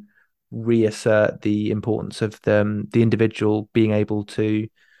to reassert the importance of the individual being able to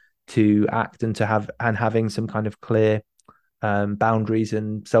act and having some kind of clear boundaries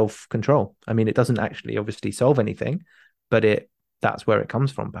and self-control. I mean, it doesn't actually obviously solve anything, but that's where it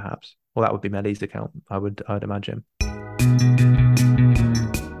comes from, perhaps. Well, that would be Medi's account, I'd imagine.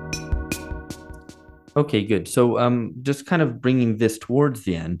 Okay, good. So just kind of bringing this towards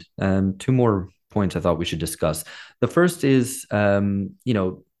the end, two more points I thought we should discuss. The first is,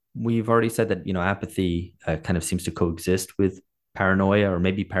 we've already said that, apathy kind of seems to coexist with paranoia, or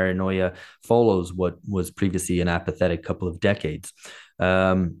maybe paranoia follows what was previously an apathetic couple of decades.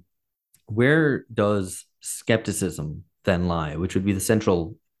 Where does skepticism then lie, which would be the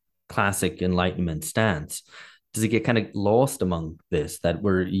central classic Enlightenment stance? Does it get kind of lost among this, that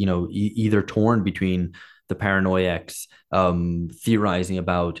we're, either torn between the paranoiacs theorizing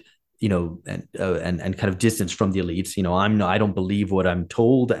about, and kind of distance from the elites? I don't believe what I'm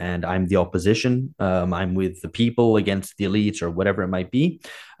told, and I'm the opposition. I'm with the people against the elites, or whatever it might be.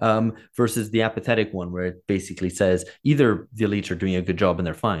 Versus the apathetic one, where it basically says either the elites are doing a good job and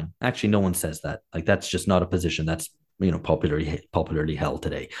they're fine. Actually, no one says that. Like, that's just not a position that's popularly held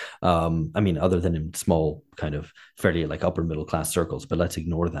today. I mean, other than in small kind of fairly like upper middle class circles, but let's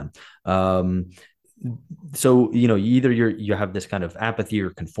ignore them. So either you have this kind of apathy or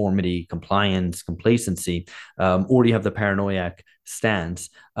conformity, compliance, complacency, or you have the paranoiac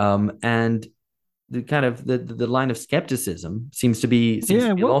stance, and the kind of the line of skepticism seems to be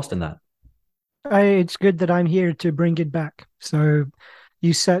lost in that. It's good that I'm here to bring it back. So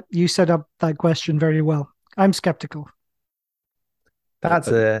you set up that question very well. I'm skeptical. That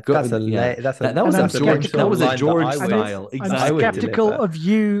was a George style. Exactly. I'm skeptical of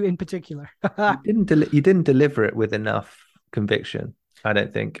you in particular. You didn't deliver it with enough conviction, I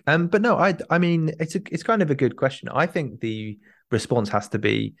don't think. But no, I mean, it's kind of a good question. I think the response has to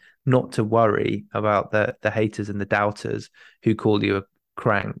be not to worry about the haters and the doubters who call you a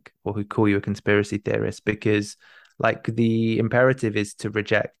crank or who call you a conspiracy theorist, because like the imperative is to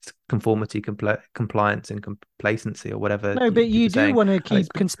reject conformity, compliance, and complacency, or whatever. No, but you do want to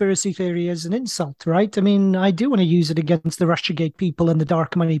keep conspiracy theory as an insult, right? I mean, I do want to use it against the Russiagate people and the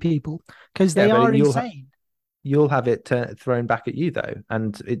dark money people, because they are insane. You'll have it thrown back at you, though,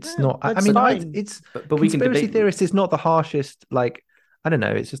 and it's not. I mean, it's but conspiracy theorist is not the harshest. Like, I don't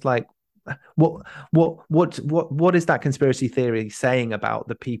know. It's just like what is that conspiracy theory saying about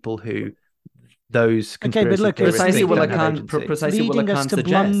the people who those conspiracy but look, precisely what Lacan us to suggests.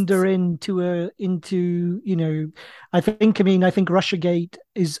 Blunder into I think Russiagate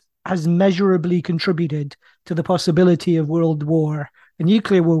has measurably contributed to the possibility of world war, a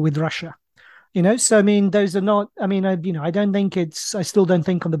nuclear war with Russia. So I mean, those are not. I mean, I don't think it's. I still don't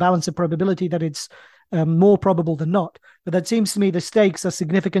think on the balance of probability that it's more probable than not. But that seems to me the stakes are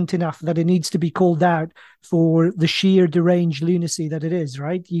significant enough that it needs to be called out for the sheer deranged lunacy that it is.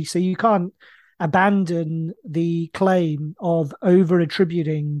 Right? So you can't abandon the claim of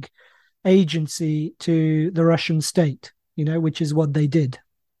over-attributing agency to the Russian state, which is what they did.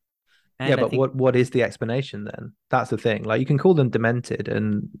 And but what is the explanation then? That's the thing. Like, you can call them demented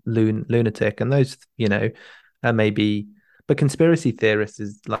and lunatic, and those, maybe. But conspiracy theorists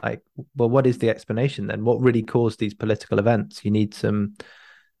is like, well, what is the explanation then? What really caused these political events? You need some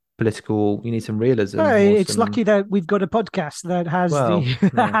realism. It's lucky that we've got a podcast that has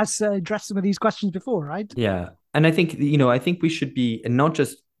has addressed some of these questions before, right? Yeah, and I think we should be, and not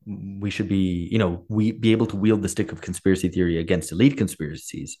just we should be, we be able to wield the stick of conspiracy theory against elite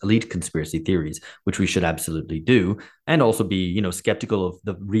conspiracy theories, which we should absolutely do, and also be, skeptical of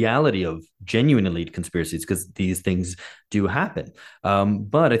the reality of genuine elite conspiracies, because these things do happen.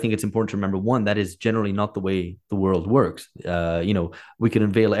 But I think it's important to remember, one, that is generally not the way the world works. We can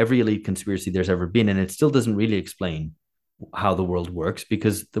unveil every elite conspiracy there's ever been, and it still doesn't really explain how the world works,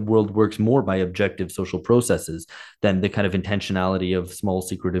 because the world works more by objective social processes than the kind of intentionality of small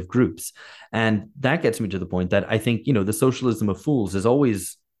secretive groups. And that gets me to the point that I think, the socialism of fools is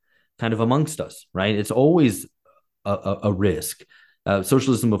always kind of amongst us, right? It's always a risk.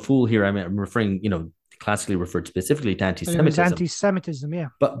 Socialism of fool here, I mean, I'm referring, classically referred specifically to anti-Semitism. Anti-Semitism, yeah.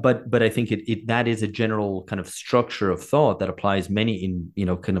 But I think it that is a general kind of structure of thought that applies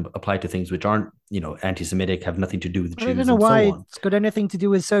kind of apply to things which aren't, anti-Semitic, have nothing to do with Jews. I don't know why it's got anything to do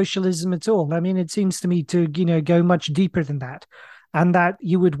with socialism at all. I mean, it seems to me to, go much deeper than that. And that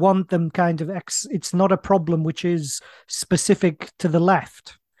you would want them kind of it's not a problem which is specific to the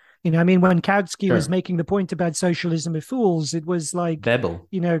left. I mean, when Kautsky was making the point about socialism of fools, it was like Bebel,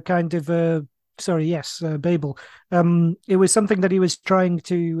 kind of Babel. It was something that he was trying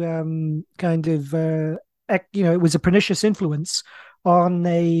to it was a pernicious influence on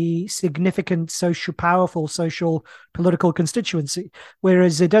a significant powerful social political constituency.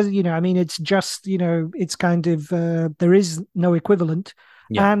 Whereas it doesn't, I mean, it's just, it's kind of, there is no equivalent.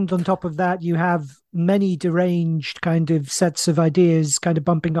 Yeah. And on top of that, you have many deranged kind of sets of ideas kind of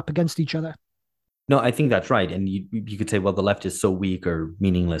bumping up against each other. No, I think that's right. And you could say, well, the left is so weak or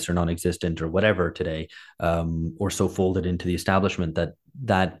meaningless or non-existent or whatever today, or so folded into the establishment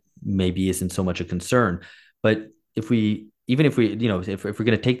that maybe isn't so much a concern. But if we're going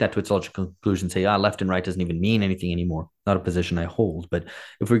to take that to its logical conclusion, say, left and right doesn't even mean anything anymore, not a position I hold. But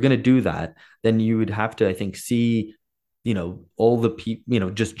if we're going to do that, then you would have to, I think, see, all the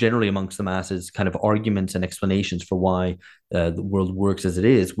people, just generally amongst the masses, kind of arguments and explanations for why the world works as it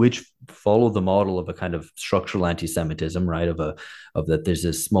is, which follow the model of a kind of structural anti-Semitism, right? Of that there's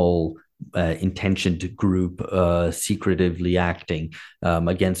a small intentioned group secretively acting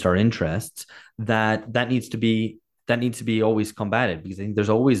against our interests. That needs to be always combated, because I think there's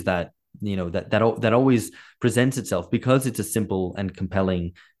always that, that always presents itself because it's a simple and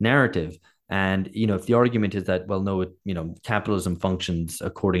compelling narrative. And, if the argument is that, well, no, capitalism functions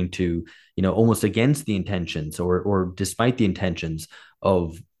according to, almost against the intentions or despite the intentions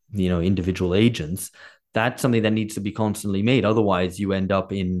of, individual agents, that's something that needs to be constantly made. Otherwise, you end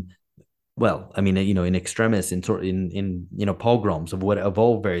up in, well, I mean, in extremis, in pogroms of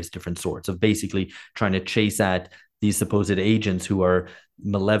all various different sorts, of basically trying to chase at these supposed agents who are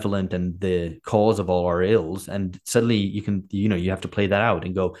malevolent and the cause of all our ills. And suddenly you have to play that out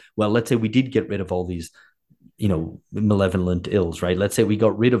and go, well, let's say we did get rid of all these, malevolent ills, right? Let's say we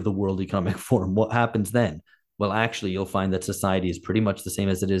got rid of the World Economic Forum. What happens then? Well, actually, you'll find that society is pretty much the same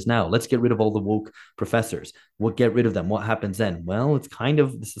as it is now. Let's get rid of all the woke professors. We'll get rid of them. What happens then? Well, it's kind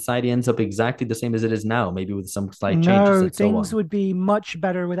of, the society ends up exactly the same as it is now, maybe with some slight changes. No, things would be much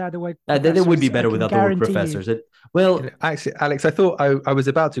better without the woke professors. They would be better without the woke professors. Actually, Alex, I thought I was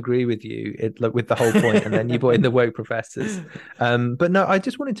about to agree with you with the whole point, and then you brought in the woke professors. But no, I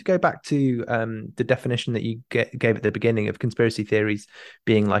just wanted to go back to the definition that you gave at the beginning of conspiracy theories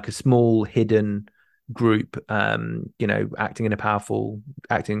being like a small hidden group, acting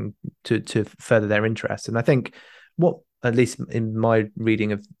to further their interests. And I think what, at least in my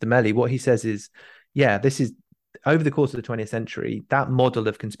reading of Demelli, what he says is, this is over the course of the 20th century, that model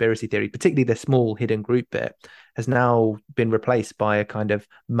of conspiracy theory, particularly the small hidden group bit, has now been replaced by a kind of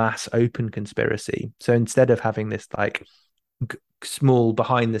mass open conspiracy. So instead of having this like small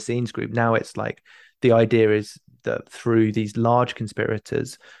behind the scenes group, now it's like the idea is that through these large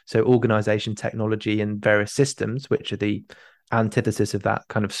conspirators, so organization, technology, and various systems, which are the antithesis of that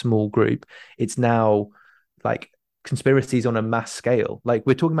kind of small group, it's now like conspiracies on a mass scale. Like,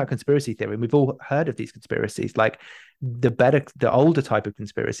 we're talking about conspiracy theory, and we've all heard of these conspiracies. Like the older type of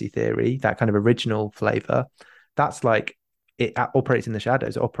conspiracy theory, that kind of original flavor, that's like, it operates in the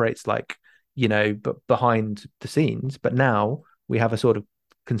shadows. It operates like, but behind the scenes. But now we have a sort of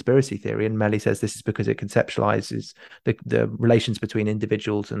conspiracy theory, and Melly says this is because it conceptualizes the relations between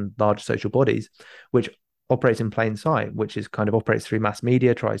individuals and large social bodies, which operates in plain sight, which is kind of operates through mass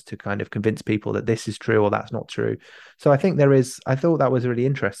media, tries to kind of convince people that this is true or that's not true. So I think I thought that was really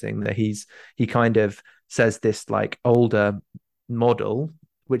interesting that he kind of says this like older model,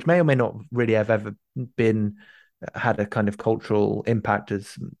 which may or may not really have ever had a kind of cultural impact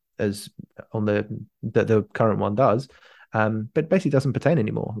as on the current one does. but basically doesn't pertain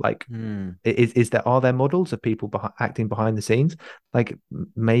anymore. Like, are there models of people acting behind the scenes? Like,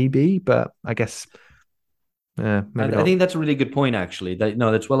 maybe, but I guess. I think that's a really good point, actually.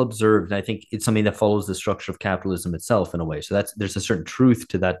 That's well observed. And I think it's something that follows the structure of capitalism itself in a way. So there's a certain truth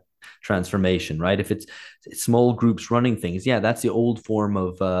to that transformation, right? If it's small groups running things, yeah, that's the old form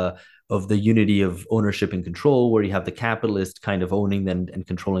of the unity of ownership and control, where you have the capitalist kind of owning and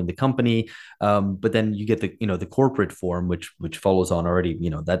controlling the company. But then you get the corporate form, which follows on already.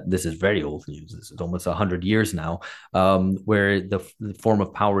 That this is very old news. This is almost 100 years now, where the form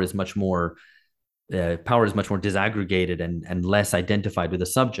of power is much more disaggregated and less identified with the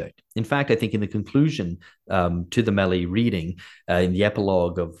subject. In fact, I think in the conclusion to the Melly reading, in the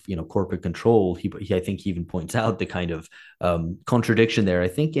epilogue of corporate control, he I think he even points out the kind of contradiction there. I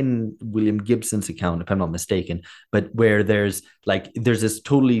think in William Gibson's account, if I'm not mistaken, but where there's this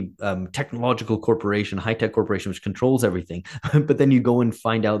totally technological corporation, high-tech corporation, which controls everything, but then you go and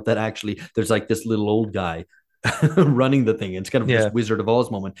find out that actually there's like this little old guy running the thing. It's kind of this Wizard of Oz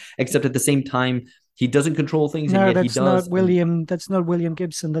moment, except at the same time, he doesn't control things, and yet he does. That's not William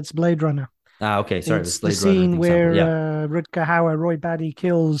Gibson. That's Blade Runner. Okay, sorry. It's the scene where Rutger Hauer, Roy Batty,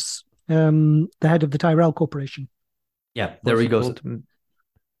 kills the head of the Tyrell Corporation. Yeah, there he goes.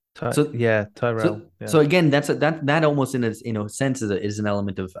 Tyrell. So again, that almost in a sense is an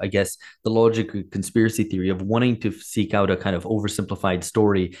element of, I guess, the logic of conspiracy theory of wanting to seek out a kind of oversimplified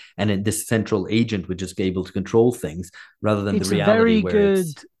story, and this central agent would just be able to control things rather than the reality.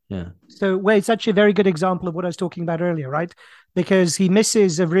 So it's actually a very good example of what I was talking about earlier, right? Because he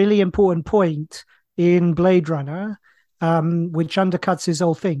misses a really important point in Blade Runner, which undercuts his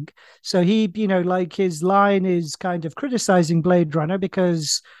whole thing. So he, his line is kind of criticizing Blade Runner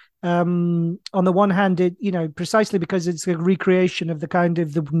because on the one hand, precisely because it's a recreation of the kind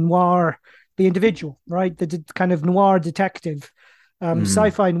of the noir, the individual, right? The kind of noir detective,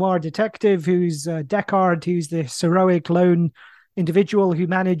 sci-fi noir detective who's Deckard, who's this heroic lone individual who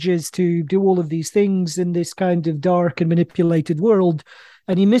manages to do all of these things in this kind of dark and manipulated world.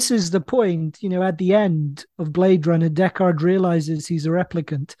 And he misses the point, at the end of Blade Runner, Deckard realizes he's a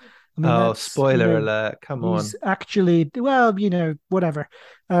replicant. Spoiler alert. Come on. He's actually, whatever.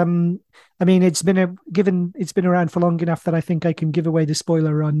 It's been around for long enough that I think I can give away the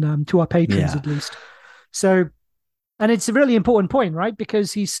spoiler on to our patrons at least. So, and it's a really important point, right?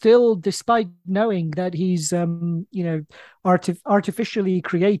 Because he's still, despite knowing that he's, artificially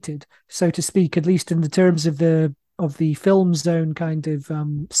created, so to speak, at least in the terms of the film zone kind of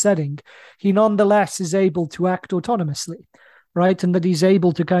setting, he nonetheless is able to act autonomously, right? And that he's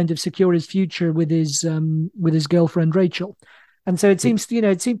able to kind of secure his future with his girlfriend Rachel. And so it seems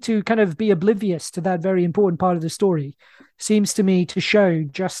to kind of be oblivious to that very important part of the story. Seems to me to show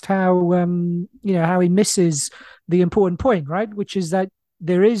just how how he misses the important point, right? Which is that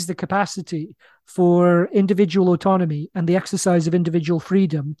there is the capacity for individual autonomy and the exercise of individual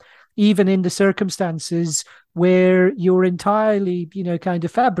freedom, even in the circumstances where you're entirely, kind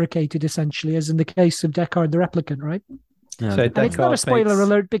of fabricated, essentially, as in the case of Deckard the Replicant, right? Yeah. So and it's not a spoiler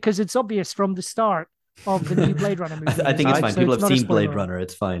alert because it's obvious from the start of the new Blade Runner movie. I think it's fine. People have seen Blade Runner.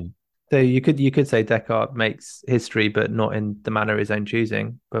 It's fine. So you could say Deckard makes history, but not in the manner of his own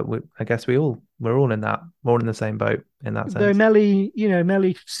choosing. But I guess we're all in that. We're all in the same boat in that sense. Though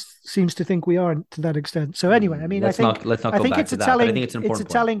Melly seems to think we aren't to that extent. So anyway, let's not go back to that. But I think it's an important. It's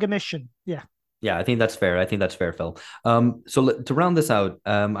a telling omission. Yeah. Yeah, I think that's fair. Phil. So to round this out,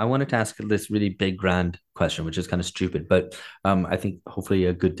 I wanted to ask this really big, grand question, which is kind of stupid, but I think hopefully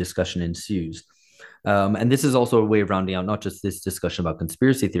a good discussion ensues. And this is also a way of rounding out not just this discussion about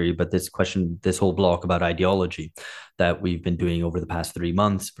conspiracy theory, but this whole block about ideology that we've been doing over the past 3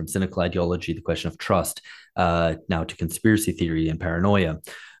 months, from cynical ideology, the question of trust, now to conspiracy theory and paranoia.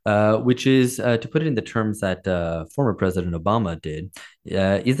 Which is, to put it in the terms that former President Obama did,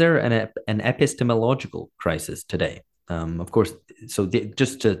 is there an epistemological crisis today? Of course, so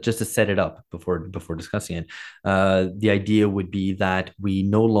just to set it up before discussing it, the idea would be that we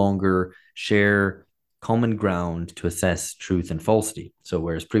no longer share common ground to assess truth and falsity. So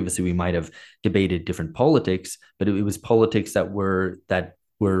whereas previously we might have debated different politics, but it was politics that were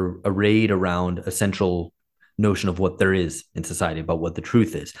arrayed around a central notion of what there is in society, about what the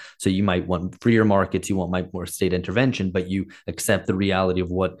truth is. So you might want freer markets, might more state intervention, but you accept the reality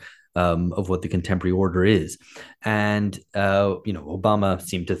of what of what the contemporary order is. And Obama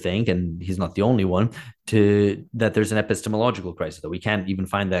seemed to think, and he's not the only one, that there's an epistemological crisis, that we can't even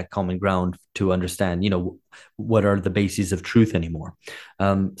find that common ground to understand, what are the bases of truth anymore.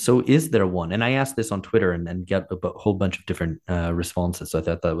 So is there one? And I asked this on Twitter and got a whole bunch of different responses. So I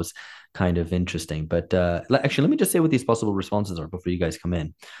thought that was kind of interesting. But actually, let me just say what these possible responses are before you guys come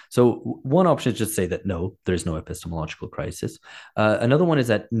in. So one option is just say that no, there's no epistemological crisis. Another one is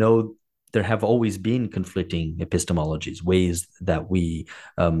that no, there have always been conflicting epistemologies, ways that we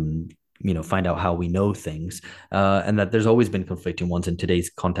find out how we know things, and that there's always been conflicting ones, and today's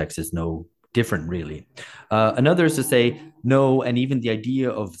context is no different, really. Another is to say no, and even the idea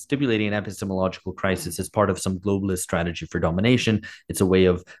of stipulating an epistemological crisis is part of some globalist strategy for domination. It's a way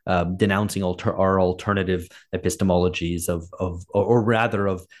of denouncing our alternative epistemologies or rather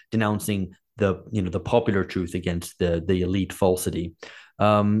of denouncing the popular truth against the elite falsity.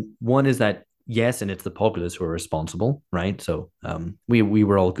 One is that yes, and it's the populace who are responsible, right? So we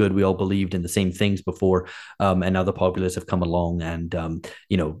were all good. We all believed in the same things before, and now the populace have come along and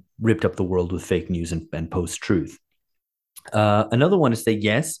ripped up the world with fake news and post-truth. Another one is to say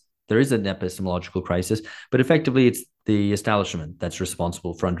yes, there is an epistemological crisis, but effectively it's the establishment that's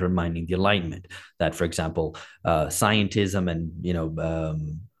responsible for undermining the Enlightenment. That, for example, scientism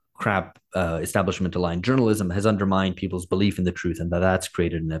and crap establishment aligned journalism has undermined people's belief in the truth, and that's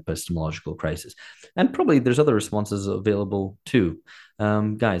created an epistemological crisis. And probably there's other responses available too.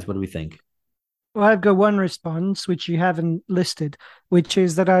 Guys, what do we think? Well, I've got one response which you haven't listed, which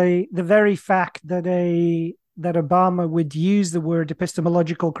is that the very fact that Obama would use the word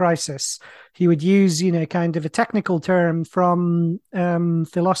epistemological crisis, he would use kind of a technical term from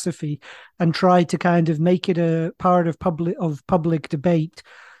philosophy and try to kind of make it a part of public debate,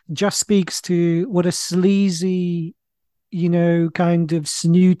 just speaks to what a sleazy, kind of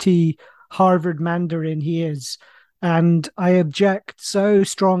snooty Harvard Mandarin he is. And I object so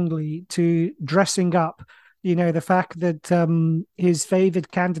strongly to dressing up, the fact that his favored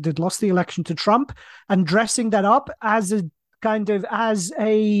candidate lost the election to Trump, and dressing that up as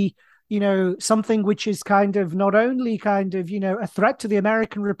a something which is kind of not only kind of, a threat to the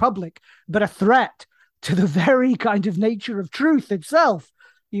American Republic, but a threat to the very kind of nature of truth itself.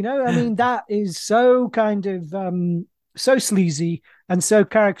 That is so kind of so sleazy and so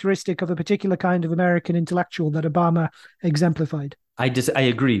characteristic of a particular kind of American intellectual that Obama exemplified. I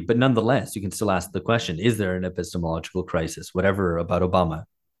agree, but nonetheless, you can still ask the question: is there an epistemological crisis, whatever about Obama?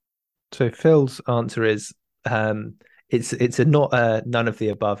 So Phil's answer is it's a not none of the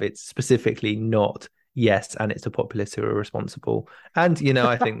above. It's specifically not yes, and it's the populists who are responsible. And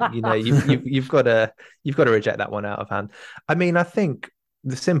I think you've got to reject that one out of hand. I think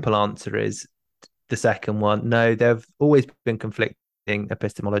the simple answer is the second one. No, there have always been conflicting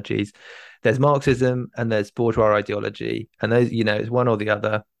epistemologies. There's Marxism and there's bourgeois ideology, and those, it's one or the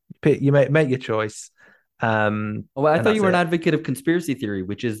other. You make your choice. Well, I thought you were an advocate of conspiracy theory,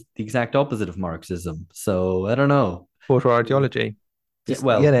 which is the exact opposite of Marxism. So I don't know. Bourgeois ideology.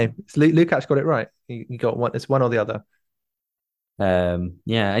 Lukács got it right. You got one. It's one or the other. And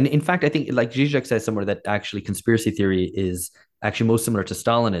in fact, I think like Zizek says somewhere that actually conspiracy theory is actually most similar to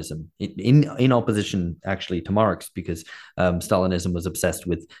Stalinism in opposition actually to Marx, because Stalinism was obsessed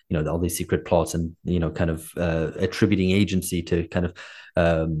with all these secret plots and kind of attributing agency to kind of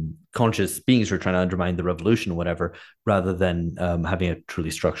conscious beings who are trying to undermine the revolution or whatever, rather than having a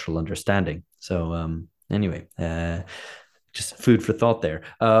truly structural understanding. So anyway, just food for thought there.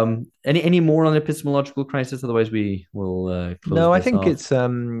 Any more on epistemological crisis? Otherwise, we will. No, I think it's.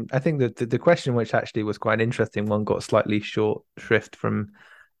 I think that the question, which actually was quite an interesting one, got slightly short shrift from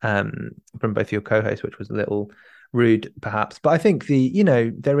both your co-hosts, which was a little rude, perhaps. But I think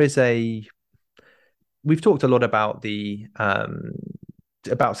there is a. We've talked a lot about the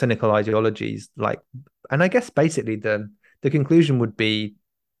about cynical ideologies, and I guess basically the conclusion would be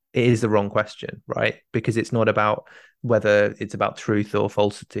it is the wrong question, right? Because it's not about whether it's about truth or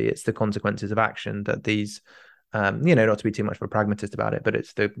falsity. It's the consequences of action that these, not to be too much of a pragmatist about it, but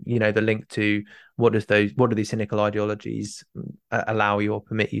it's the link to what do these cynical ideologies allow you or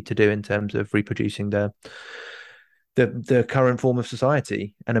permit you to do in terms of reproducing the current form of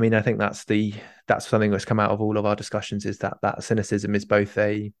society. And I think that's something that's come out of all of our discussions, is that cynicism is both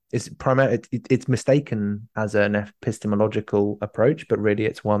it's mistaken as an epistemological approach, but really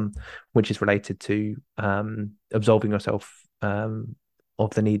it's one which is related to absolving yourself of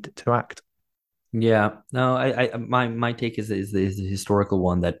the need to act. Yeah, no, my take is the historical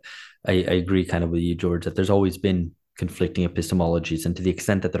one, that I agree kind of with you, George, that there's always been conflicting epistemologies, and to the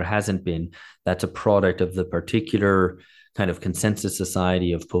extent that there hasn't been, that's a product of the particular kind of consensus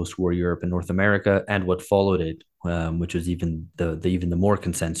society of post-war Europe and North America, and what followed it, which was even the more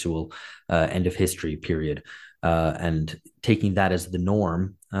consensual end of history period. And taking that as the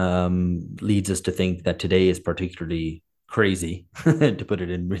norm leads us to think that today is particularly crazy, to put it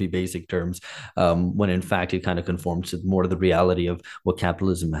in really basic terms, when in fact it kind of conforms to more of the reality of what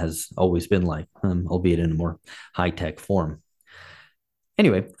capitalism has always been like, albeit in a more high-tech form.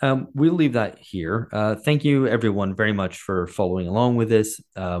 Anyway, we'll leave that here. Thank you, everyone, very much for following along with this.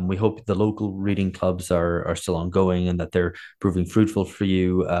 We hope the local reading clubs are still ongoing and that they're proving fruitful for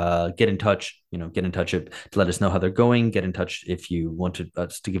you. Get in touch, to let us know how they're going. Get in touch if you want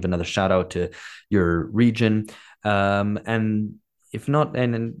us to give another shout out to your region. And if not,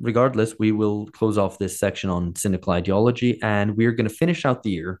 and regardless, we will close off this section on cynical ideology, and we're going to finish out the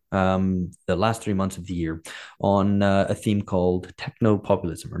year, the last 3 months of the year, on a theme called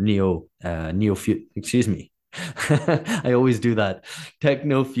techno-populism or I always do that.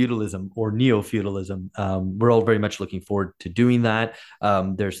 Techno-feudalism or neo-feudalism. We're all very much looking forward to doing that.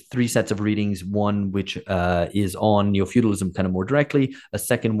 There's 3 sets of readings, one which is on neo-feudalism kind of more directly, a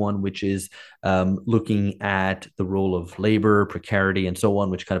second one which is looking at the role of labor, precarity, and so on,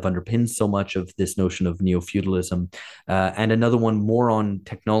 which kind of underpins so much of this notion of neo-feudalism, and another one more on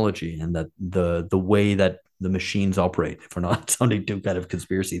technology and that the way that the machines operate, if we're not sounding too kind of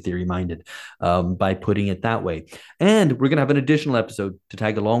conspiracy theory minded, by putting it that way. And we're going to have an additional episode to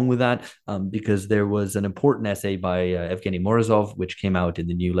tag along with that, because there was an important essay by Evgeny Morozov, which came out in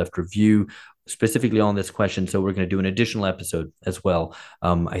the New Left Review, specifically on this question. So we're going to do an additional episode as well,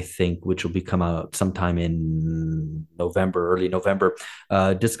 I think, which will be come out sometime in early November,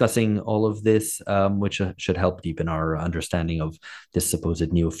 discussing all of this, which should help deepen our understanding of this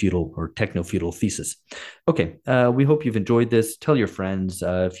supposed neo-feudal or techno-feudal thesis. Okay, we hope you've enjoyed this. Tell your friends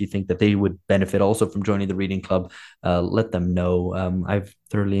if you think that they would benefit also from joining the reading club. Let them know. I've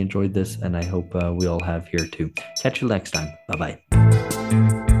thoroughly enjoyed this, and I hope we all have here too. Catch you next time. Bye-bye.